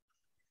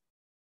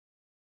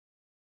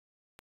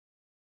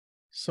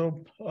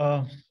 So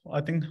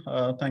I think,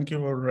 thank you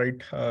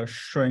for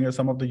showing us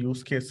some of the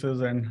use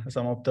cases and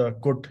some of the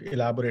good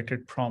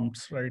elaborated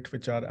prompts, right,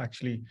 which are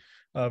actually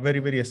very,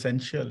 very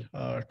essential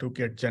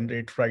to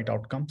generate right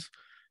outcomes.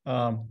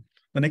 The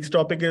next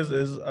topic is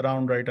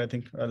around, right, I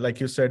think, like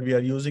you said, we are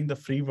using the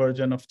free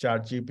version of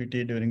Chat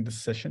GPT during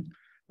this session.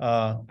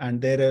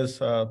 And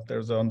there's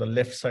on the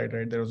left side,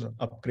 right, there's an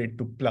upgrade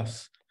to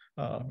Plus,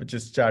 which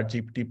is Chat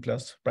GPT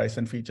Plus price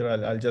and feature.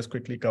 I'll just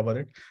quickly cover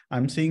it.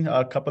 I'm seeing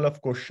a couple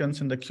of questions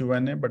in the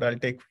Q&A, but I'll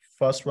take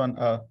first one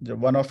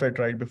of it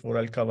right before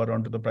I'll cover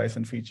onto the price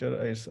and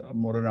feature is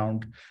more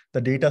around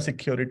the data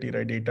security,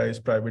 right? Data is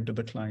private to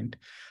the client.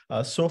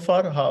 So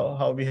far,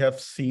 how we have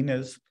seen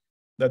is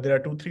that there are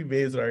 2-3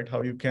 ways, right,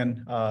 how you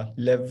can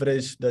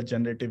leverage the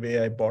generative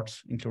AI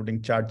bots,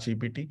 including Chat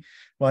GPT.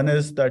 One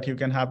is that you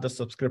can have the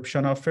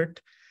subscription of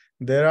it.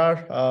 There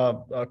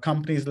are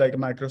companies like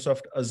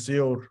Microsoft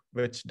Azure,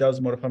 which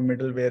does more of a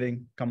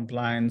middleware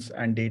compliance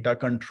and data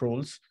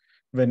controls.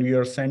 When we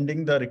are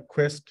sending the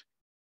request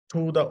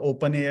to the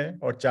OpenAI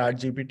or Chat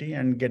GPT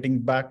and getting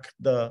back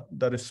the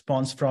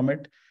response from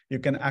it, you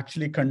can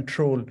actually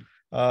control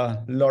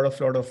lot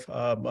of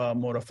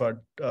more of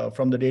a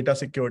from the data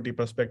security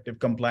perspective,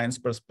 compliance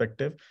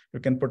perspective. You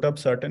can put up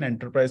certain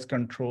enterprise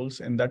controls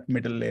in that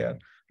middle layer,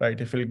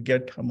 right? If you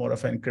get more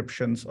of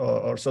encryptions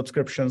or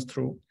subscriptions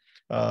through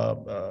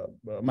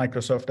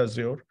Microsoft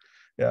Azure.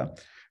 Yeah.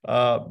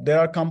 There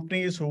are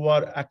companies who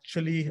are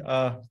actually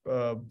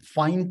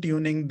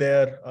fine-tuning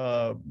their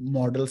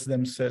models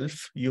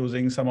themselves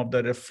using some of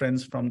the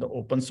reference from the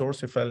open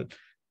source.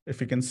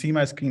 If you can see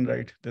my screen,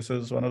 right, this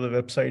is one of the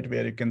website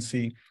where you can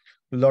see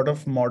a lot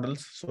of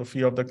models. So a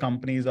few of the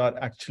companies are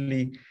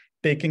actually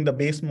taking the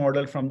base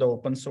model from the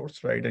open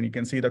source, right? And you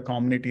can see the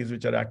communities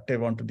which are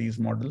active onto these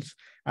models,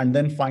 and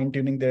then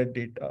fine-tuning their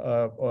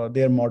data,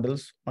 their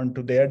models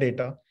onto their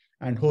data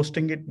and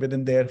hosting it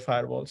within their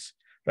firewalls,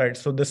 right?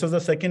 So this is the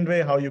second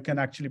way how you can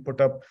actually put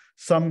up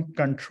some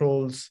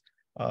controls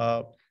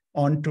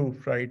onto,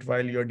 right,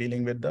 while you're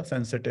dealing with the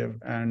sensitive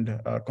and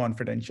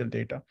confidential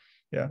data.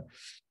 Yeah.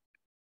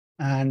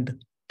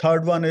 And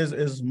third one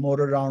is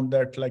more around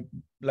that,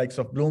 likes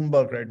of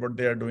Bloomberg, right? What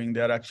they are doing,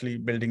 they are actually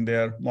building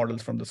their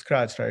models from the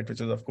scratch, right?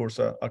 Which is of course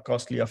a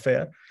costly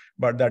affair,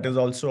 but that is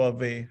also a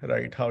way,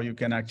 right, how you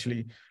can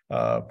actually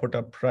put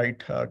up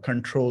right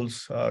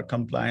controls,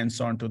 compliance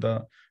onto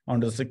the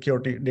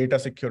security, data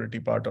security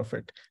part of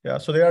it. Yeah.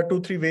 So there are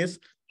 2-3 ways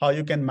how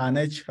you can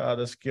manage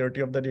the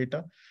security of the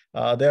data.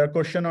 There are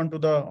questions onto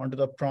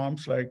the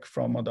prompts, like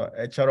from the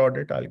HR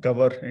audit. I'll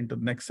cover into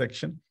the next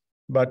section.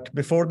 But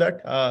before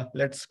that,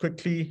 let's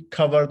quickly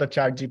cover the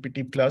Chat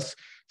GPT Plus,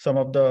 some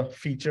of the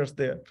features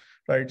there,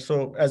 right?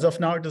 So as of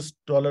now, it is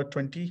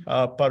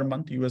 $20 per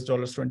month, US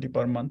dollars 20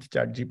 per month,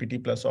 Chat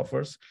GPT Plus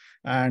offers.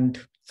 And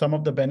some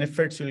of the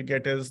benefits you'll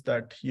get is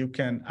that you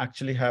can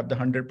actually have the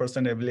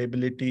 100%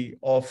 availability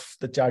of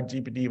the Chat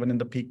GPT even in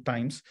the peak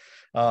times.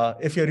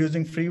 If you're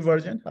using free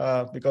version,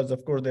 because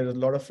of course there is a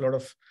lot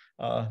of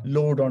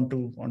load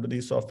onto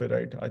these software,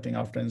 right? I think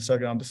after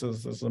Instagram, this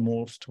is the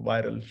most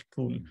viral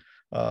tool.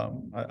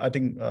 I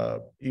think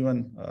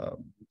even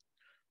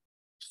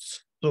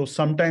so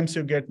sometimes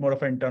you get more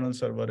of an internal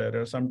server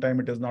error. Sometimes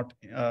it is not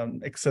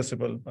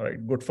accessible. All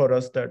right, good for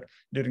us that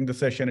during the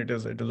session it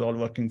is all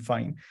working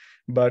fine.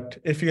 But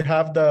if you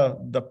have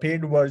the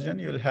paid version,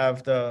 you'll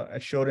have the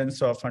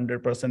assurance of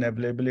 100%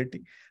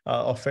 availability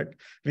of it.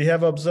 We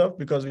have observed,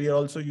 because we are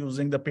also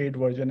using the paid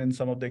version in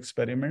some of the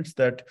experiments,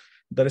 that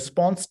the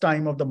response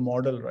time of the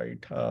model,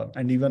 right,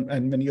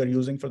 and when you're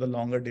using for the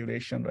longer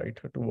duration, right,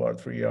 2 or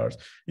 3 hours,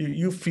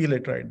 you feel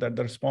it, right, that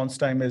the response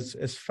time is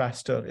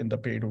faster in the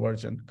paid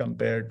version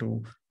compared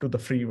to the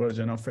free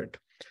version of it.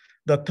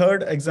 The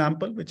third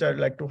example, which I'd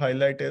like to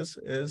highlight,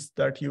 is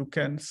that you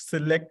can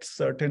select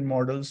certain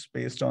models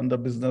based on the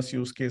business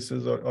use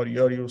cases or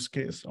your use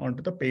case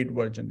onto the paid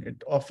version.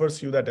 It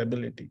offers you that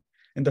ability.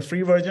 In the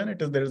free version,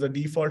 there is a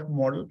default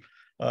model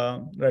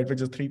right,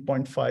 which is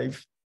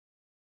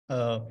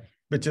 3.5,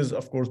 which is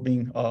of course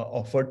being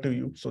offered to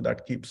you. So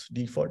that keeps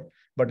default.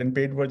 But in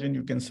paid version,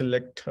 you can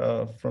select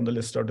from the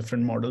list of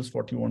different models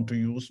what you want to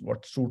use,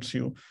 what suits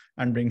you,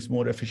 and brings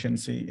more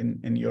efficiency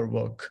in your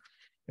work.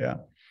 Yeah.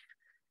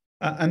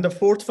 And the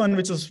fourth one,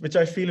 which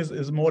I feel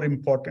is more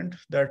important,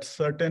 that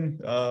certain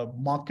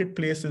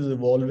marketplace is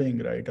evolving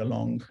right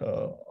along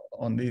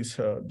on these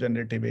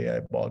generative AI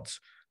bots,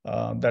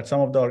 that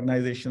some of the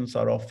organizations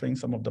are offering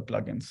some of the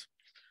plugins.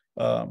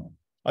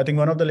 I think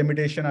one of the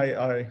limitation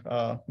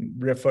I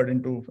referred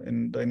into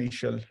in the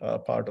initial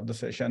part of the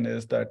session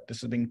is that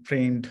this is being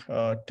trained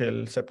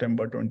till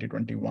September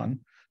 2021.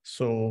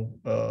 So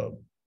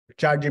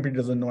Chat GPT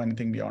doesn't know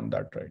anything beyond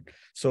that, right?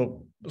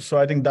 So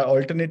I think the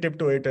alternative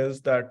to it is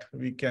that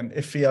we can,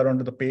 if we are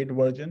under the paid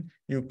version,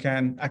 you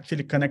can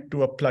actually connect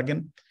to a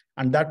plugin,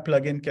 and that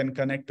plugin can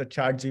connect the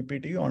Chat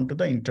GPT onto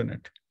the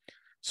internet.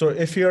 So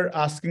if you're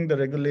asking the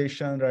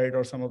regulation, right,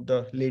 or some of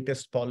the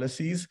latest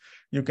policies,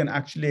 you can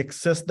actually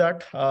access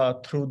that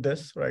through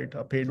this, right,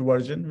 a paid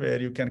version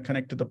where you can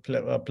connect to the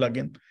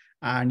plugin,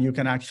 and you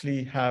can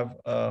actually have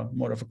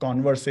more of a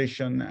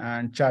conversation,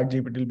 and Chat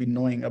GPT will be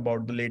knowing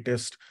about the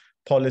latest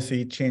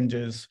policy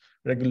changes,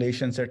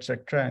 regulations,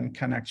 etc., and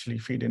can actually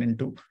feed it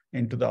into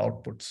the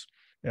outputs.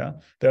 Yeah,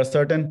 there are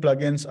certain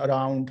plugins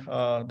around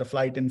the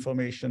flight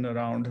information,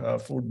 around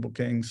food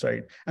bookings,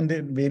 right? And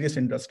the various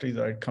industries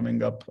are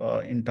coming up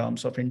in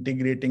terms of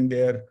integrating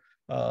their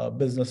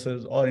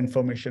businesses or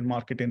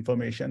market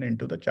information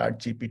into the Chat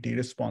GPT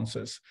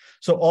responses.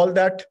 So all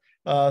that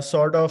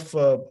sort of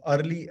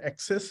early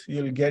access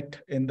you'll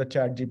get in the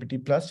Chat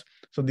GPT Plus.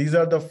 So these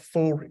are the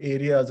 4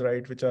 areas,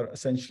 right, which are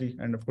essentially,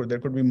 and of course there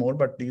could be more,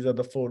 but these are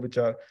the 4 which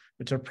are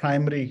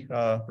primary,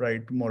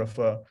 right, more of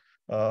a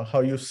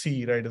how you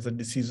see, right, as a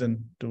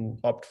decision to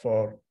opt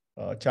for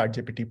Chat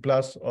GPT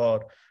Plus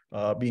or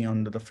being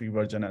under the free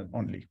version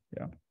only.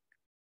 Yeah.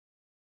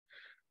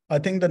 I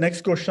think the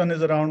next question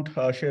is around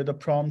share the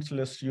prompts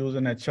list used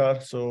in HR.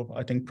 So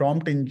I think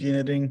prompt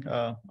engineering,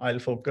 I'll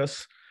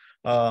focus.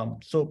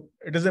 So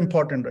it is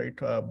important, right?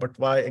 But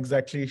why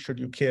exactly should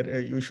you care?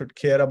 You should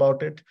care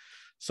about it.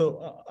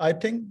 So I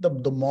think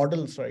the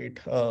models, right,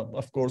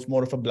 of course,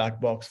 more of a black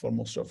box for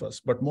most of us,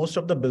 but most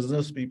of the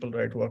business people,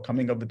 right, who are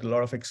coming up with a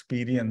lot of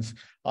experience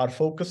are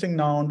focusing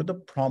now on the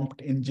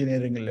prompt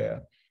engineering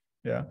layer.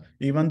 Yeah,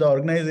 even the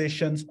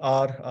organizations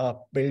are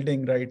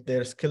building, right,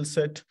 their skill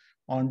set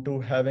onto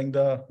having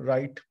the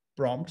right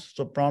prompts.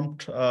 So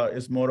prompt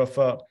is more of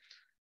a,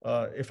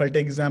 if I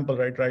take example,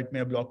 right, write me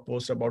a blog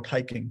post about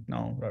hiking.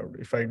 Now,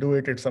 if I do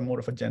it, it's a more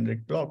of a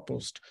generic blog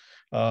post,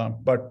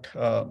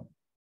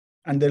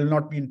 and they'll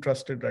not be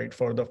interested, right,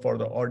 for the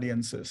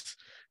audiences.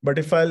 But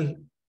if I'll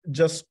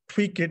just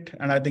tweak it,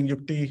 and I think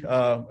Yukti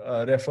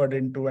referred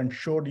into and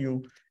showed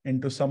you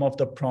into some of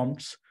the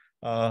prompts.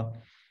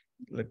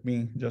 Let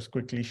me just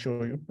quickly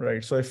show you,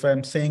 right? So if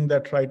I'm saying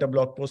that write a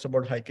blog post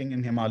about hiking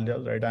in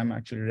Himalayas, right, I'm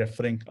actually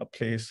referring a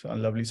place, a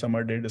lovely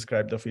summer day,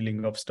 describe the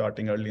feeling of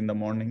starting early in the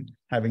morning,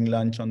 having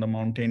lunch on the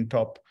mountain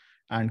top,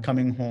 and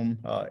coming home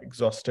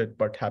exhausted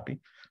but happy.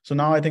 So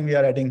now I think we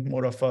are adding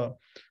more of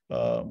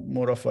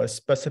a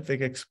specific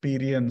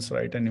experience,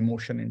 right, and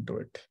emotion into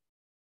it.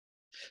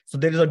 So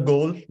there is a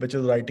goal, which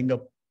is writing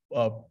a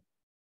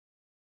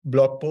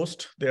blog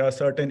post. There are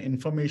certain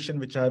information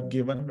which I have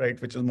given,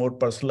 right, which is more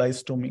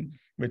personalized to me,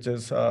 which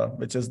is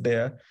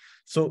there.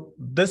 So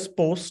this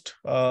post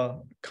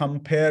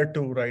compared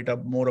to, right, a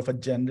more of a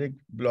generic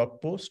blog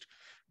post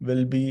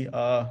will be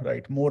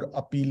right, more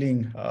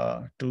appealing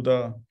to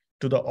the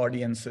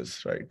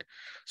audiences, right?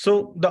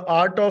 So the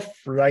art of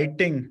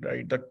writing,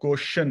 right, the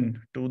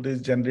question to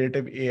these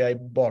generative AI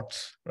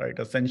bots, right,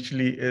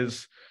 essentially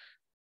is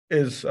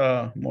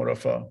more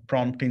of a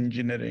prompt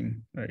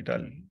engineering, right?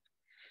 I'll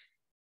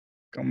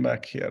come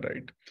back here,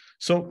 right?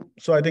 So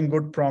I think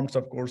good prompts,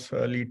 of course,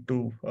 lead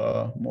to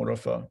more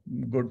of a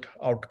good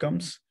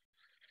outcomes.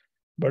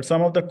 But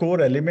some of the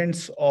core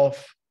elements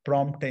of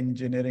prompt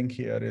engineering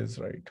here is,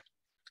 right?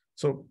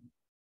 So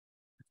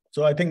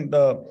I think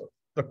the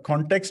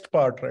context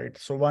part, right?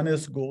 So one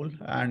is goal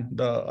and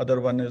the other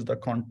one is the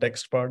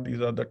context part.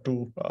 These are the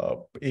 2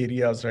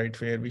 areas,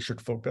 right, where we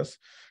should focus.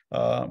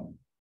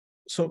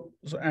 So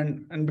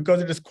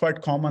because it is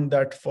quite common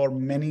that for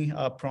many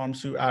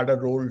prompts, you add a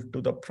role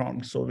to the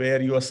prompt. So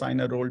where you assign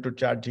a role to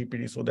Chat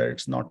GPT so that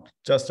it's not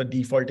just a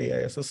default AI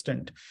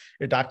assistant,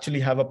 it actually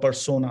have a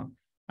persona.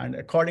 And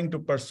according to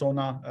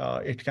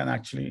persona, it can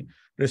actually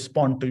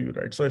respond to you,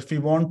 right? So if we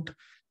want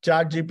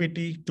Chat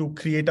GPT to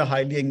create a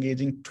highly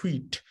engaging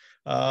tweet,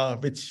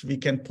 which we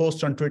can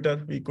post on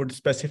Twitter, we could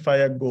specify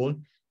a goal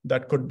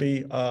that could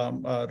be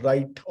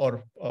write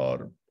or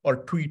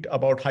tweet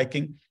about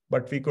hiking.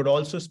 But we could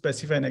also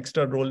specify an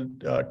extra role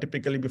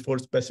typically before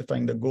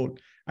specifying the goal.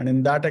 And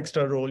in that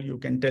extra role, you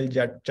can tell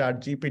Chat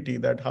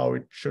GPT that how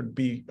it should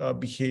be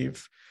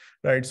behave,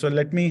 right? So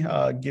let me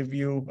give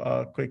you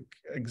a quick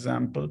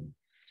example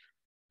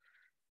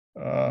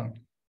of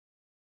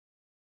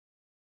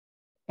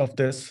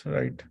this,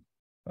 right?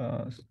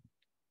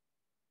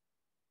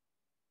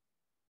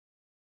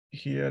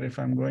 here, if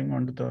I'm going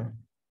on to the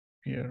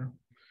here,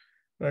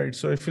 right?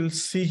 So if you'll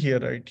see here,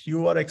 right,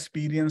 you are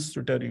experienced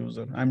Twitter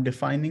user. I'm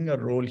defining a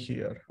role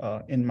here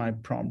in my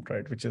prompt,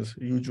 right, which is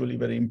usually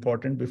very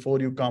important before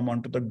you come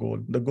onto the goal.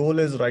 The goal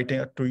is writing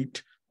a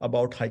tweet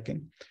about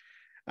hiking.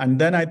 And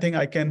then I think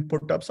I can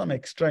put up some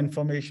extra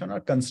information or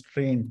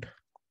constraint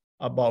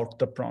about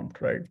the prompt,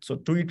 right? So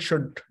tweet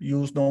should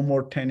use no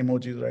more 10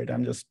 emojis, right?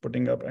 I'm just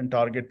putting up and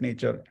target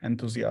nature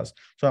enthusiast.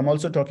 So I'm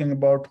also talking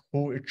about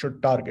who it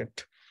should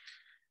target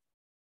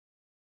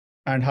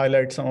and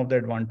highlight some of the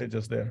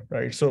advantages there,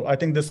 right? So I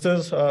think this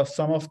is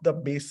some of the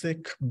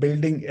basic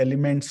building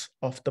elements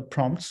of the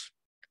prompts.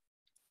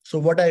 So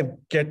what I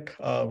get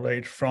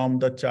right from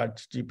the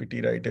Chat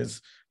GPT, right,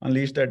 is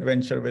unleash the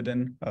adventure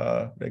within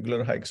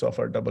regular hikes of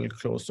our double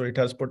close. So it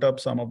has put up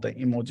some of the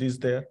emojis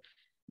there,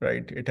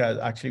 right? It has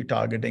actually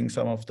targeting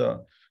some of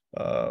the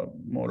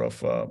more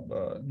of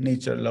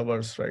nature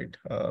lovers, right,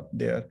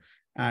 there.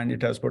 And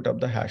it has put up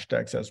the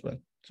hashtags as well.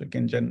 So you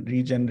can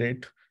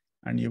regenerate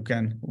and you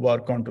can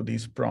work onto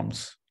these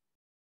prompts.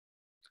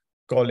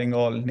 Calling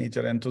all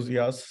nature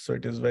enthusiasts. So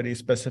it is very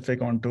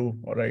specific onto,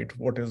 all right,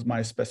 what is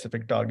my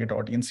specific target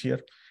audience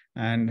here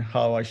and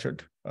how I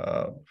should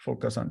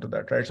focus onto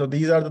that, right? So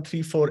these are the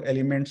 3-4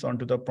 elements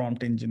onto the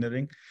prompt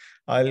engineering.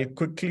 I'll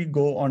quickly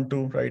go on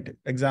to, right,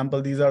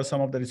 example, these are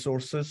some of the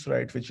resources,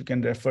 right, which you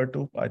can refer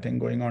to. I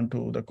think going on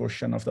to the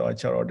question of the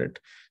HR audit,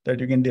 that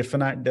you can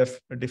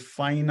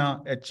define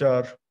a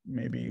HR,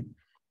 maybe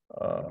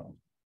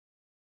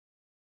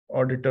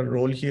auditor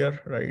role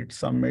here, right?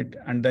 Submit,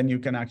 and then you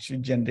can actually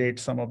generate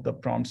some of the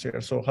prompts here.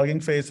 So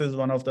Hugging Face is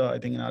one of the, I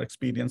think in our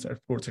experience,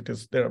 of course, it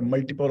is, there are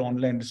multiple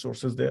online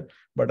resources there,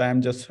 but I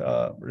am just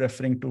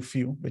referring to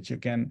few which you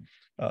can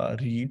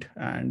read,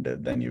 and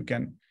then you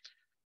can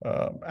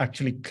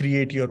actually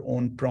create your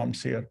own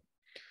prompts here.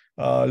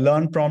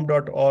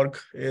 Learnprompt.org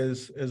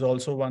is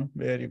also one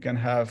where you can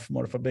have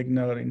more of a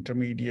beginner,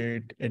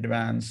 intermediate,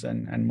 advanced,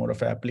 and more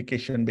of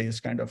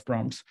application-based kind of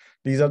prompts.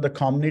 These are the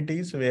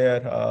communities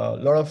where a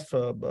lot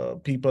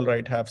of people,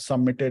 right, have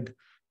submitted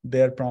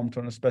their prompt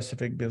on a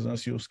specific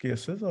business use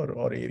cases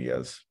or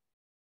areas.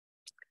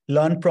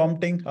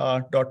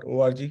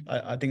 Learnprompting.org,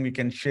 I think we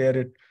can share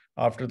it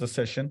after the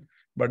session,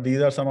 but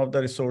these are some of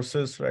the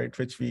resources, right,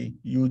 which we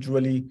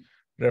usually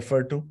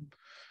refer to.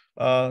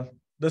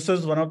 This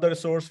is one of the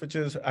resources which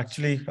is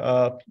actually,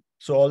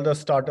 so all the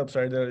startups,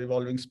 right, they're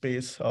evolving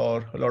space,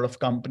 or a lot of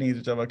companies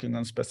which are working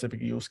on specific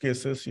use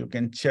cases. You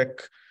can check,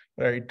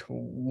 right,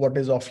 what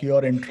is of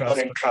your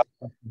interest.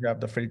 You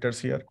have the filters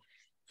here.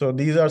 So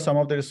these are some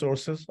of the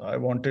resources I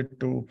wanted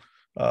to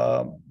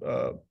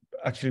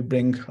actually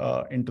bring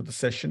into the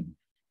session,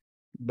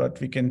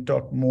 but we can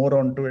talk more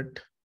onto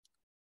it.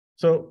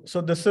 So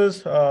this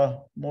is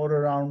more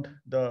around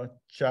the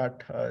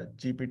Chat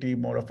GPT,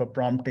 more of a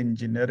prompt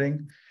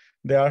engineering.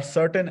 There are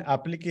certain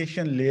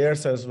application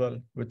layers as well,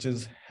 which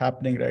is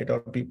happening, right? Or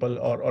people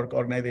or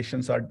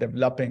organizations are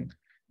developing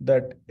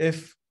that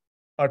if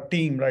a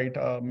team, right,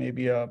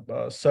 maybe a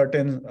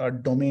certain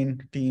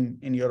domain team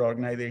in your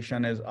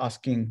organization is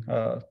asking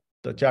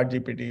the Chat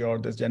GPT or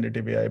this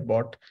generative AI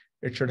bot,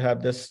 it should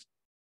have this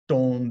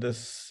tone,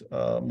 this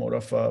more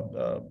of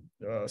a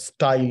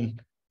style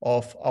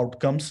of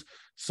outcomes.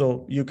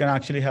 So you can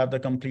actually have the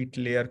complete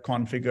layer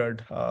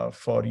configured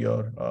for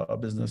your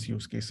business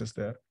use cases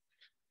there.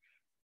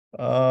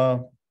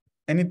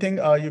 Anything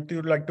Yukti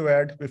would like to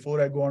add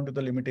before I go on to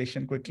the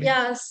limitation quickly?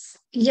 Yes.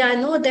 Yeah,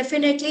 no,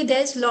 definitely.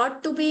 There's a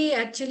lot to be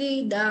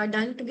actually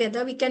done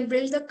together. We can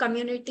build the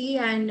community,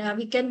 and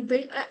we can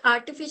build an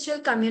artificial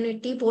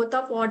community, both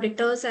of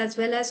auditors as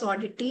well as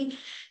auditee,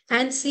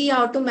 and see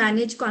how to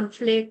manage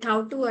conflict,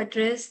 how to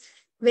address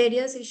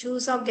various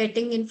issues of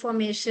getting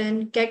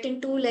information, get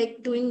into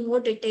like doing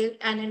more detailed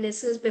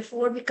analysis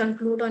before we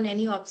conclude on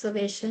any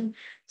observation.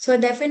 So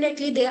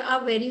definitely there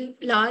are very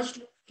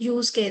large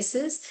use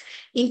cases,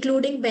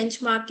 including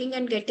benchmarking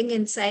and getting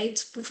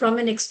insights from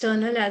an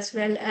external as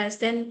well as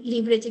then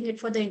leveraging it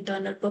for the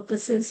internal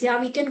purposes. Yeah,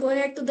 we can go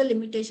ahead to the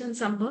limitations,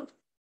 Sambhav.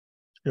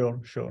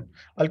 Sure.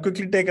 I'll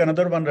quickly take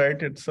another one,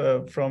 right? It's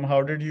from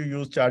how did you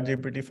use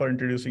ChatGPT for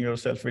introducing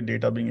yourself with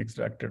data being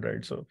extracted,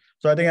 right? So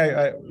I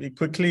think we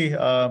quickly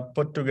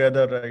put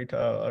together, right,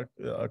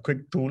 a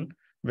quick tool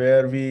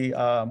where we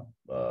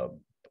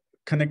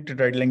connected,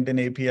 right,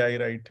 LinkedIn API,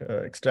 right,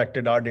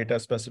 extracted our data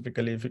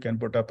specifically, if you can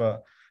put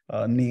up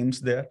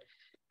names there.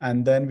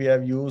 And then we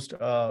have used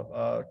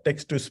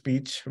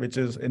text-to-speech, which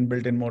is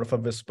inbuilt in more of a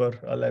Whisper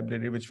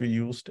library, which we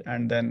used.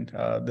 And then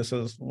this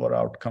is what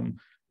outcome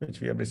which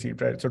we have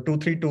received, right? So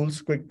 2-3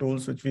 tools, quick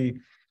tools, which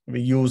we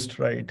used,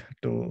 right,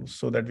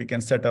 so that we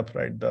can set up,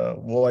 right, the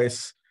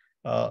voice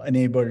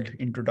enabled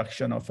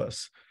introduction of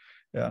us.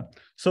 Yeah.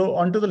 So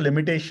onto the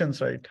limitations,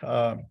 right?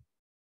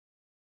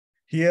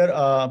 Here,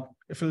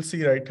 if you'll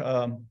see, right,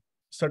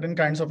 certain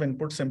kinds of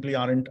inputs simply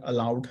aren't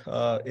allowed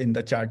in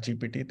the Chat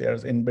GPT.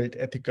 There's inbuilt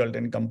ethical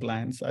and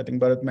compliance. I think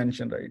Bharat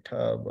mentioned, right?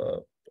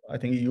 I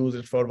think he used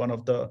it for one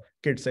of the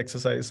kids'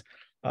 exercise.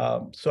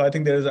 So I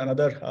think there is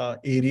another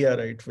area,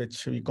 right,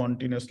 which we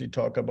continuously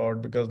talk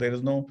about, because there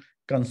is no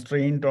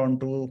constraint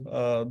onto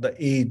the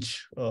age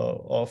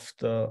of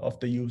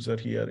the user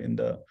here in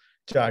the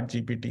Chat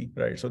GPT,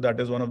 right? So that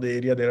is one of the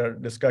area. There are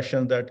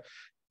discussions that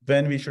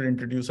when we should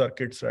introduce our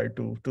kids, right,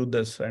 to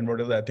this, and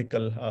what is the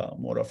ethical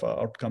more of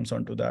outcomes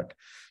onto that.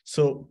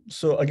 So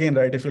again,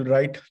 right, if you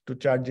write to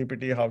Chat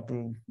GPT how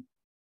to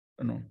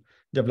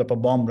develop a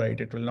bomb, right,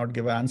 it will not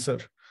give an answer,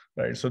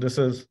 right? So this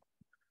is,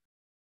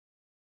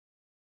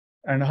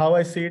 and how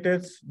I see it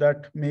is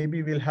that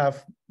maybe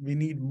we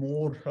need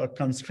more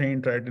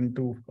constraint, right,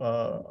 into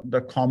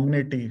the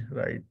community,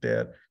 right?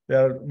 There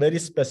are very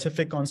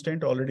specific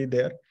constraint already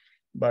there,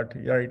 but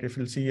right, if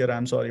you'll see here,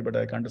 I'm sorry, but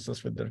I can't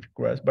assist with the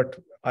request. But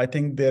I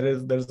think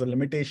there's a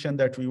limitation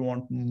that we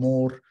want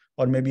more,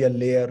 or maybe a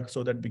layer,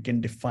 so that we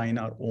can define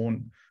our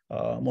own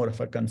more of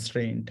a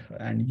constraint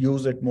and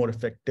use it more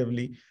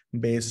effectively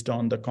based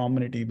on the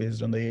community,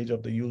 based on the age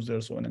of the user,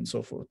 so on and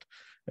so forth.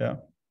 Yeah.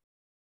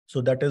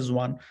 So that is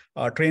one.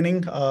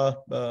 Training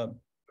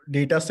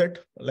data set,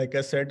 like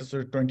I said,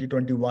 so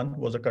 2021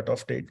 was a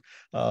cutoff date.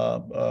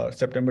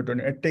 September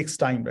 20, it takes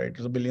time, right?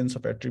 There's billions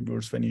of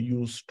attributes when you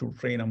use to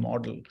train a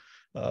model.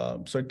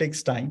 So it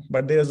takes time,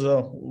 but there's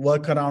a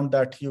workaround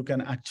that you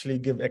can actually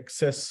give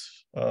access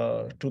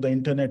to the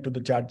internet, to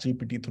the Chat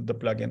GPT through the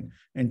plugin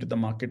into the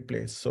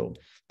marketplace. So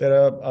there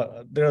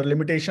are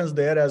limitations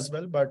there as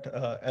well, but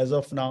as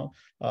of now,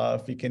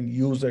 we can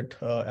use it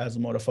as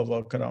more of a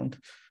workaround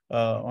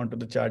onto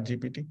the Chat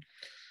GPT.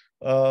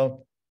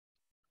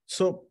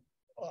 So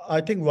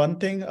I think one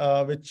thing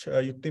which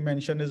Yukti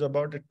mentioned is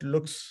about, it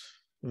looks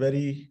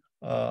very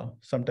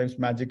sometimes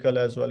magical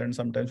as well, and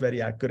sometimes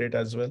very accurate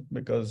as well,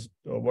 because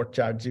what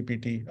Chat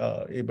GPT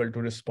able to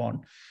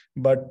respond.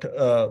 But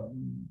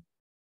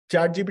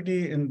Chat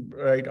GPT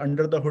right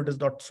under the hood is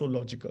not so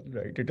logical,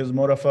 right? It is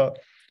more of a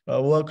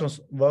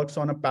works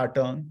on a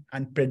pattern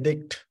and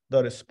predict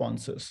the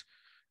responses.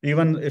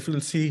 Even if you'll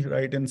see,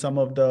 right, in some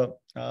of the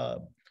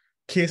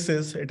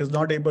cases, it is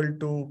not able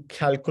to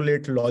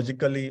calculate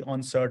logically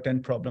on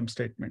certain problem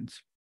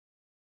statements.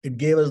 It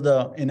gave us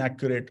the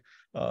inaccurate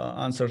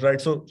answers,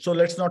 right? So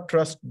let's not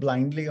trust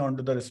blindly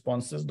onto the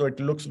responses, though it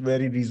looks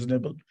very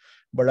reasonable.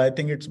 But I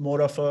think it's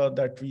more of a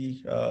that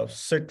we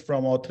sit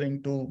from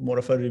authoring to more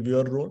of a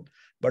reviewer role,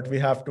 but we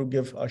have to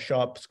give a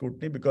sharp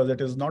scrutiny, because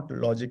it is not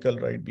logical,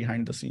 right,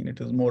 behind the scene. It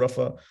is more of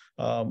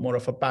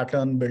a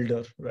pattern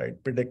builder,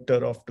 right,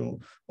 predictor of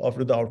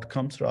the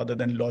outcomes, rather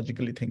than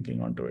logically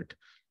thinking onto it.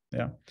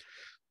 Yeah.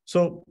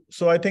 So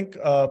I think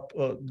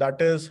that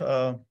is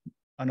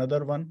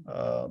another one.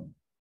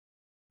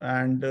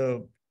 And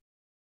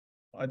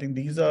I think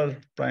these are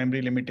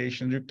primary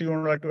limitations. Yukti, you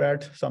would like to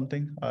add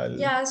something?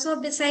 Yeah, so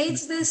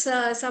besides this,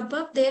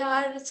 Sambhav, there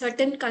are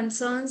certain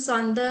concerns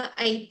on the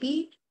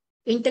IP,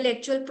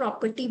 intellectual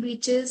property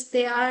breaches.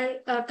 There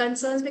are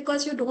concerns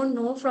because you don't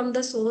know from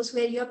the source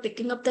where you're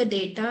picking up the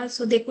data.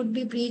 So there could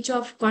be breach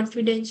of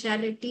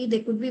confidentiality,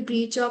 there could be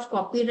breach of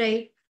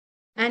copyright,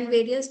 and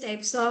various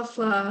types of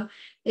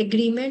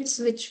agreements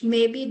which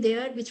may be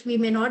there, which we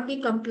may not be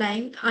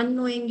complying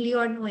unknowingly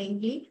or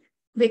knowingly,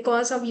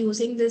 because of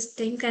using this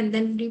thing and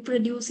then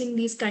reproducing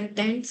these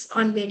contents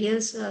on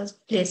various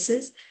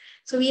places.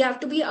 So we have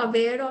to be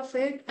aware of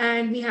it,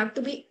 and we have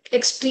to be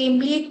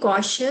extremely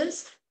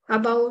cautious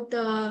about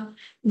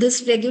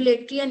this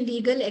regulatory and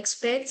legal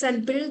aspects,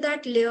 and build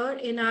that layer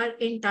in our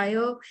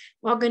entire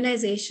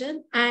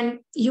organization, and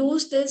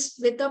use this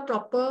with a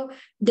proper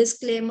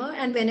disclaimer.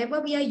 And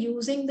whenever we are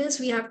using this,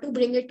 we have to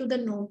bring it to the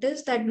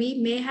notice that we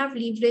may have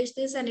leveraged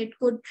this, and it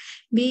could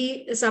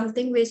be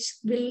something which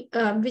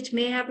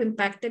may have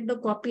impacted the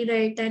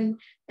copyright and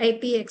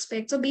IP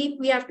aspect. So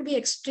we have to be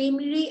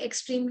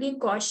extremely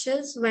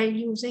cautious while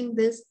using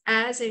this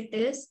as it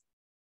is.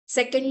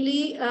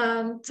 Secondly,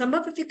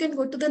 Sambhav, if you can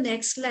go to the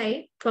next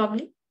slide,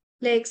 probably.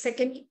 Like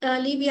secondly,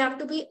 we have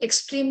to be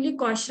extremely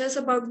cautious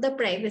about the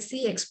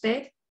privacy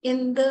aspect.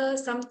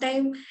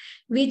 Sometime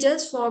we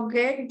just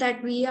forget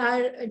that we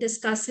are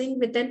discussing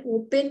with an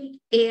open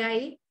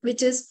AI,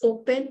 which is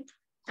open,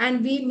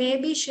 and we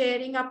may be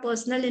sharing our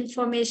personal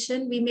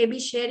information. We may be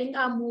sharing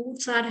our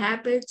moods, our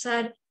habits,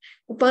 our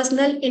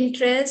personal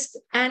interest,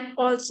 and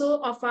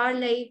also of our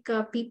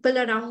people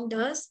around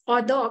us,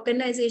 or the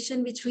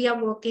organization which we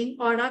are working,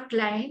 or our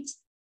clients.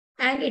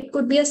 And it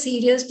could be a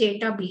serious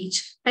data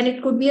breach, and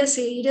it could be a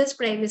serious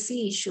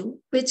privacy issue,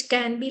 which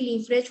can be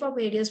leveraged for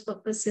various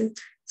purposes.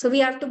 So we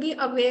have to be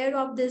aware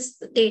of this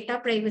data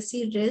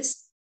privacy risk.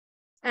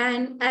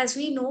 And as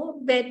we know,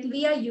 when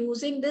we are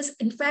using this,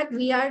 in fact,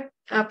 we are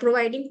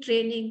providing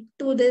training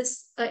to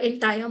this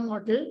entire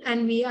model,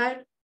 and we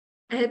are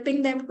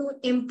helping them to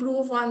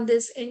improve on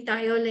this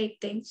entire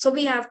thing. So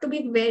we have to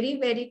be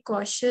very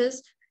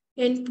cautious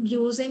in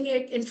using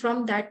it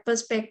from that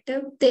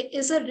perspective. There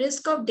is a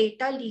risk of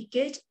data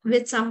leakage,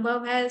 which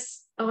Sambhav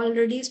has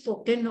already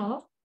spoken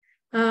of,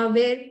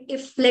 where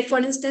if, for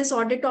instance,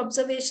 audit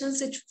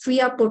observations which we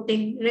are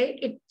putting, right,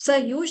 it's a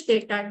huge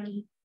data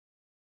leak.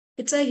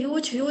 It's a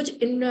huge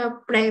in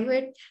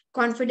private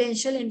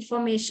confidential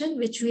information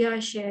which we are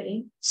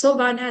sharing. So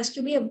one has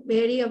to be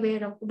very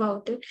aware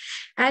about it.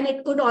 And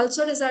it could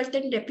also result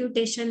in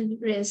reputation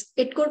risk.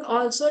 It could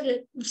also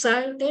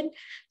result in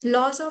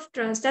loss of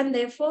trust. And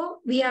therefore,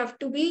 we have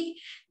to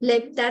be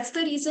like, that's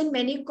the reason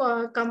many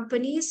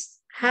companies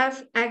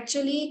have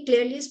actually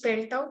clearly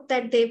spelled out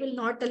that they will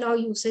not allow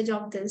usage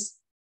of this.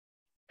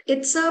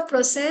 It's a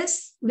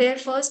process where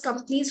first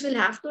companies will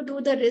have to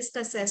do the risk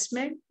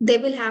assessment. They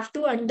will have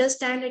to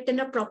understand it in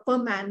a proper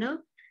manner,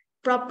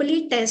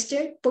 properly test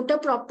it, put a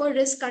proper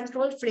risk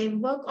control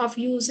framework of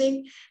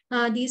using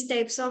these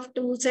types of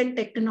tools and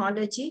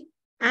technology.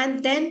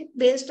 And then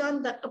based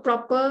on the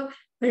proper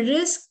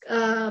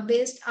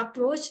risk-based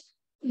approach,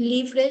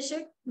 leverage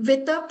it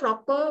with a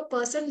proper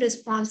person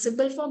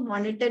responsible for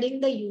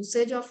monitoring the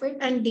usage of it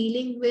and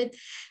dealing with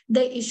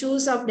the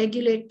issues of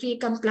regulatory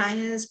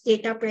compliance,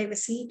 data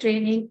privacy,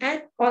 training,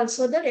 and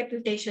also the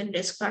reputation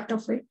risk part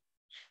of it.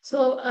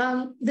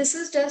 So this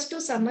is just to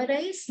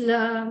summarize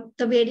the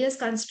various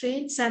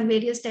constraints and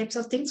various types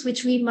of things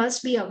which we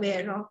must be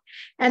aware of.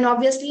 And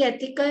obviously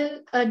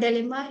ethical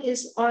dilemma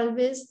is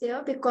always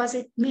there because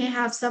it may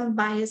have some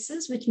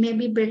biases which may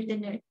be built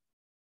in it.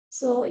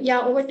 So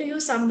yeah, over to you,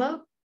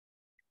 Sambhav.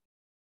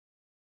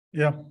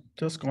 Yeah,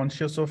 just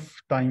conscious of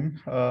time,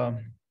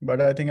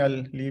 but I think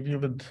I'll leave you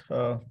with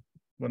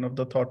one of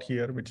the thought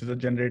here, which is a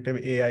generative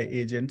AI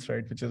agents,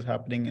 right, which is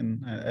happening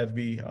in, as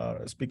we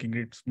are speaking,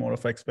 it's more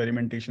of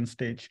experimentation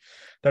stage.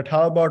 That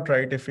how about,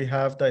 right, if we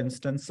have the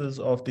instances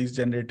of these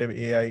generative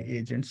AI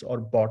agents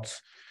or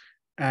bots,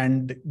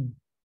 and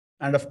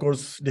of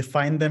course,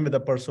 define them with a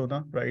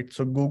persona, right?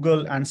 So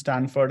Google and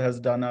Stanford has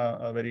done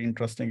a very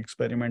interesting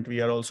experiment.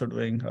 We are also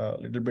doing a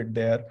little bit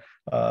there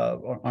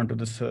onto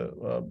this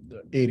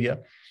area,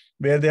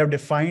 where they have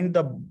defined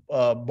the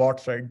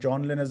bots, right?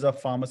 John Lynn is a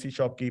pharmacy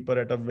shopkeeper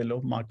at a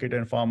Willow Market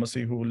and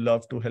Pharmacy who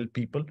love to help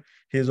people.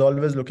 He is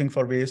always looking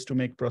for ways to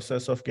make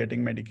process of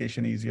getting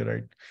medication easier,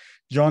 right?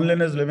 John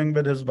Lynn is living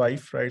with his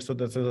wife, right? So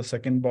this is a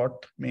second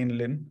bot, Main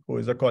Lynn, who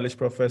is a college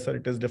professor.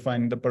 It is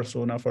defining the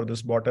persona for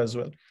this bot as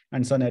well,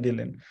 and son Eddie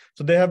Lynn.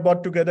 So they have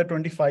brought together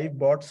 25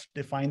 bots,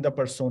 define the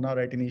persona,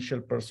 right?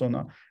 Initial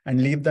persona,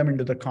 and leave them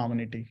into the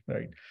community,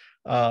 right?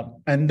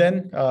 And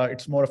then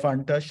it's more of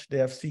untouched. They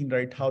have seen,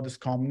 right, how this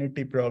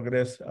community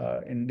progress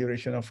in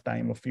duration of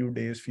time, a few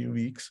days, few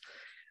weeks.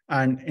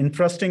 And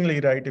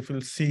interestingly, right, if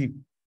you'll see,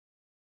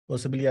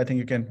 possibly, I think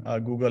you can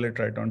Google it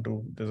right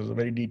onto, this is a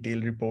very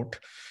detailed report,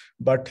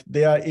 but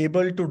they are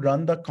able to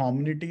run the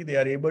community. They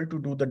are able to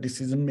do the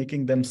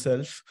decision-making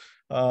themselves.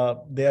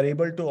 They are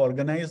able to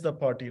organize the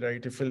party,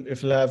 right? If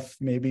we'll have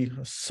maybe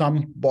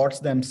some bots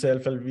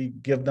themselves, we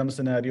give them a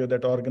scenario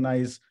that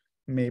organize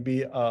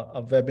maybe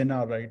a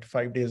webinar, right?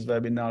 5 days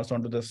webinars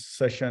onto the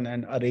session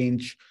and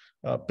arrange,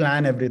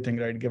 plan everything,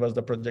 right? Give us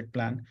the project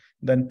plan.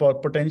 Then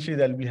potentially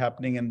that'll be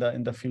happening in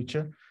the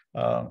future.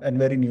 And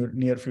very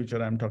near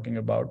future, I'm talking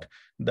about,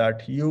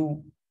 that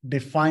you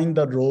define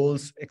the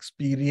roles,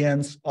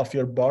 experience of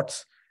your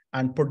bots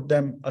and put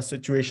them a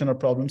situation or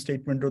problem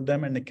statement to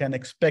them, and they can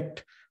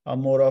expect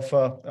more of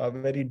a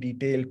very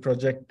detailed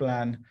project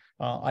plan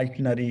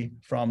itinerary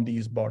from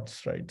these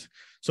bots, right?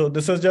 So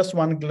this is just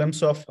one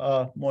glimpse of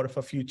more of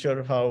a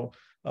future, how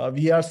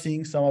we are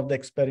seeing some of the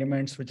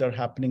experiments which are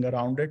happening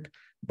around it.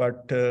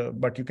 But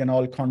you can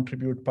all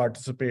contribute,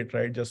 participate,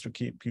 right, just to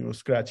keep you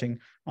scratching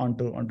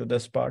onto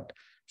this part.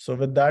 So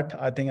with that,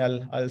 I think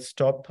I'll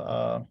stop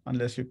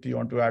unless you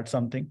want to add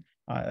something.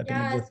 I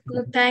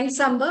think thanks,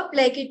 Sambhav.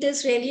 Like, it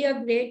is really a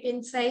great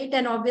insight,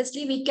 and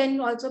obviously we can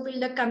also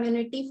build a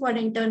community for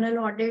internal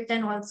audit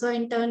and also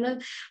internal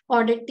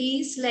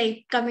auditees,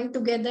 like coming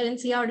together and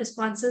see how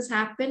responses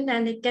happen,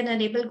 and it can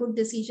enable good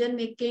decision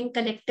making,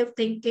 collective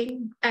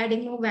thinking,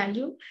 adding more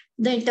value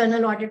the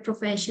internal audit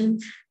profession.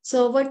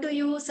 So over to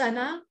you,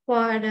 Sana,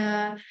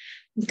 for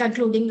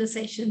concluding the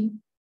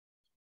session.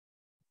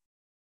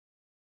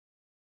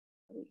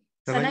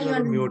 Sana, you're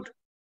on mute.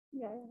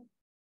 Yeah.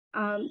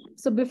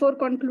 So before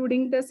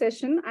concluding the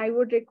session, I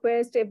would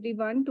request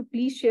everyone to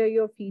please share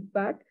your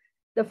feedback.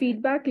 The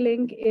feedback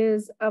link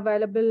is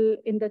available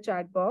in the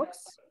chat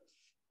box,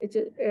 which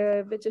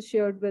is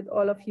shared with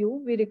all of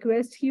you. We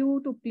request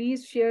you to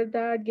please share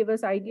that, give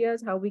us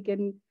ideas how we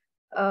can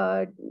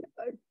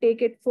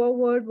take it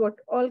forward, what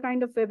all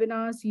kind of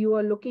webinars you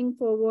are looking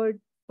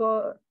forward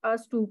for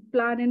us to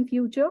plan in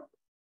future.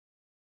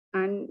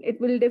 And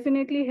it will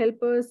definitely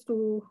help us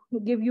to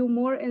give you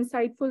more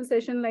insightful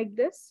session like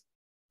this.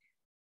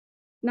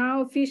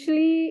 Now,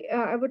 officially,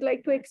 I would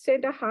like to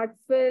extend a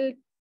heartfelt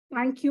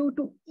thank you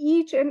to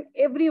each and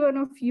every one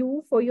of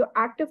you for your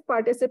active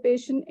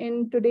participation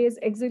in today's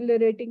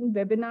exhilarating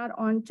webinar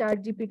on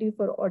Chat GPT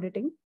for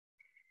auditing,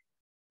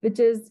 which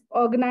is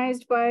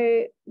organized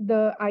by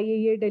the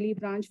IAA Delhi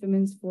Branch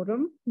Women's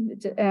Forum.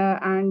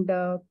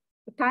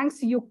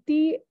 Thanks,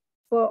 Yukti,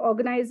 for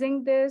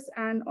organizing this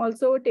and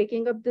also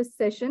taking up this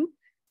session.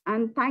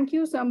 And thank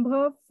you,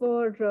 Sambhav,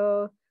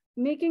 for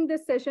making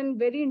this session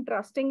very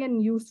interesting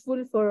and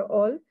useful for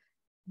all.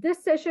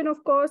 This session,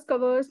 of course,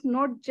 covers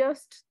not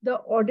just the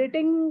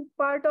auditing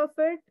part of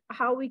it,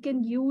 how we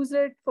can use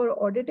it for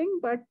auditing,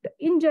 but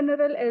in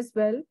general as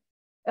well,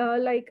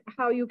 like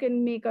how you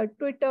can make a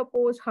Twitter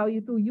post, how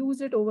you to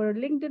use it over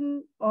LinkedIn,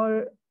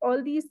 or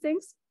all these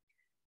things.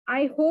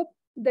 I hope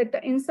that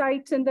the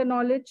insights and the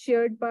knowledge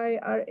shared by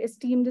our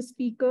esteemed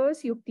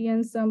speakers, Yukti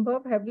and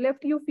Sambhav, have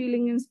left you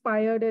feeling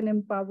inspired and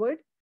empowered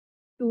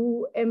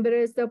to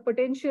embrace the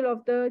potential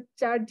of the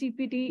Chat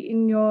GPT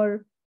in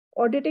your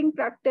auditing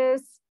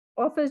practice,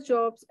 office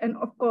jobs, and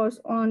of course,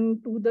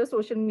 on to the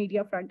social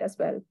media front as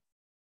well.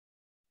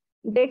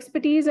 The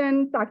expertise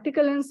and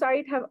practical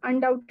insight have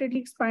undoubtedly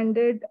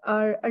expanded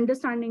our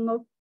understanding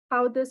of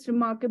how this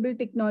remarkable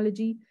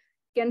technology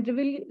can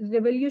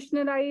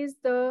revolutionize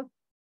the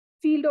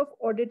field of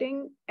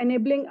auditing,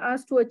 enabling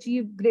us to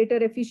achieve greater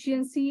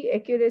efficiency,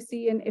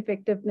 accuracy, and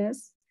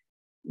effectiveness.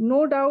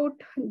 No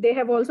doubt, they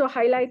have also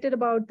highlighted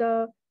about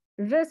the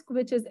risk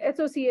which is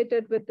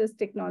associated with this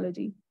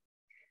technology.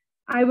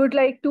 I would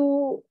like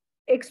to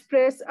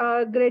express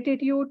our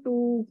gratitude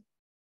to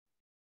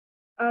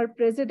our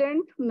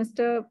president,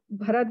 Mr.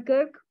 Bharat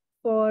Garg,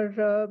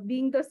 for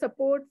being the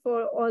support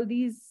for all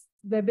these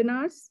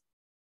webinars.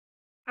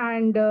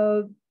 And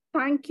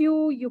thank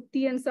you,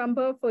 Yukti and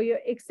Sambhav, for your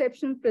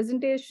exceptional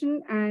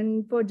presentation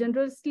and for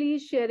generously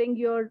sharing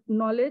your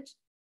knowledge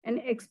and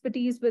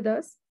expertise with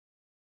us.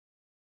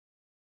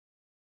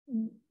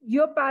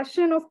 Your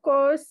passion, of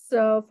course,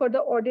 for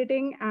the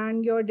auditing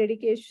and your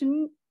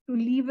dedication to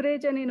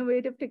leverage an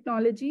innovative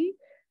technology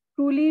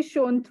truly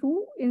shone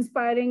through,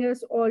 inspiring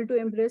us all to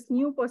embrace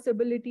new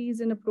possibilities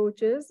and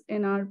approaches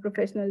in our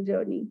professional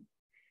journey.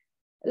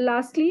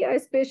 Lastly, a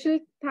special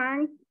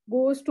thank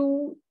goes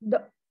to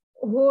the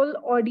whole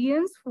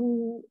audience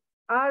who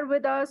are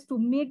with us to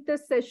make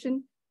this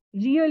session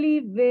really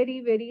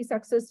very, very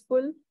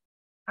successful.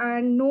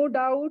 And no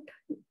doubt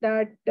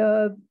that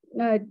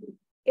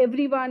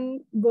everyone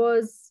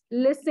was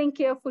listening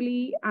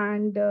carefully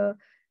and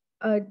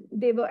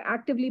they were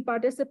actively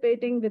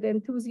participating with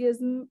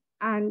enthusiasm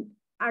and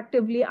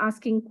actively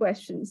asking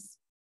questions.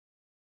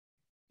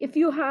 If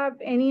you have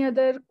any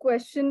other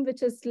question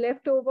which is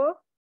left over,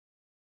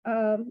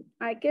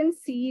 I can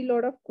see a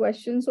lot of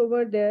questions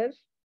over there.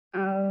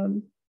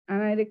 And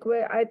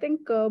I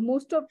think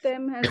most of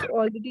them has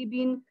already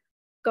been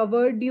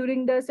covered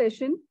during the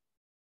session.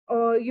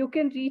 Or you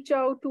can reach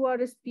out to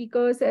our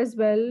speakers as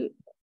well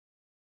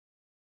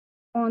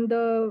on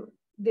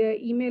their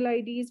email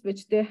IDs,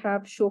 which they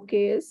have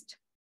showcased,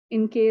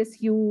 in case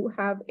you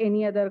have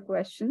any other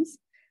questions.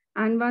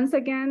 And once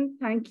again,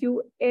 thank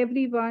you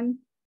everyone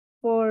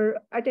for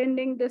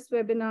attending this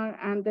webinar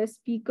and the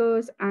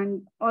speakers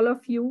and all of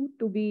you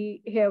to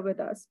be here with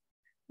us.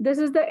 This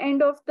is the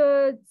end of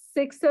the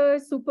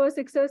Super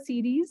Sixer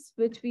series,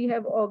 which we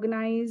have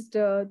organized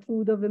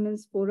through the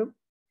Women's Forum.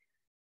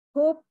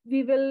 Hope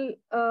we will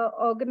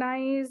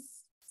organize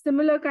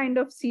similar kind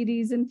of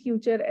series in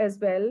future as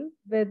well,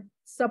 with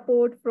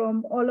support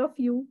from all of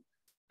you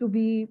to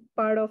be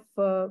part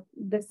of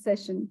this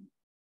session.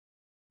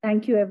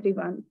 Thank you,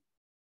 everyone.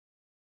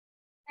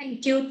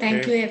 Thank you.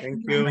 Thank you,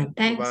 everyone.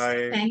 Thank you. Thanks.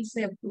 Bye. Thanks,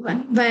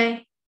 everyone.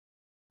 Bye.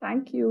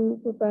 Thank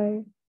you.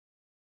 Bye-bye.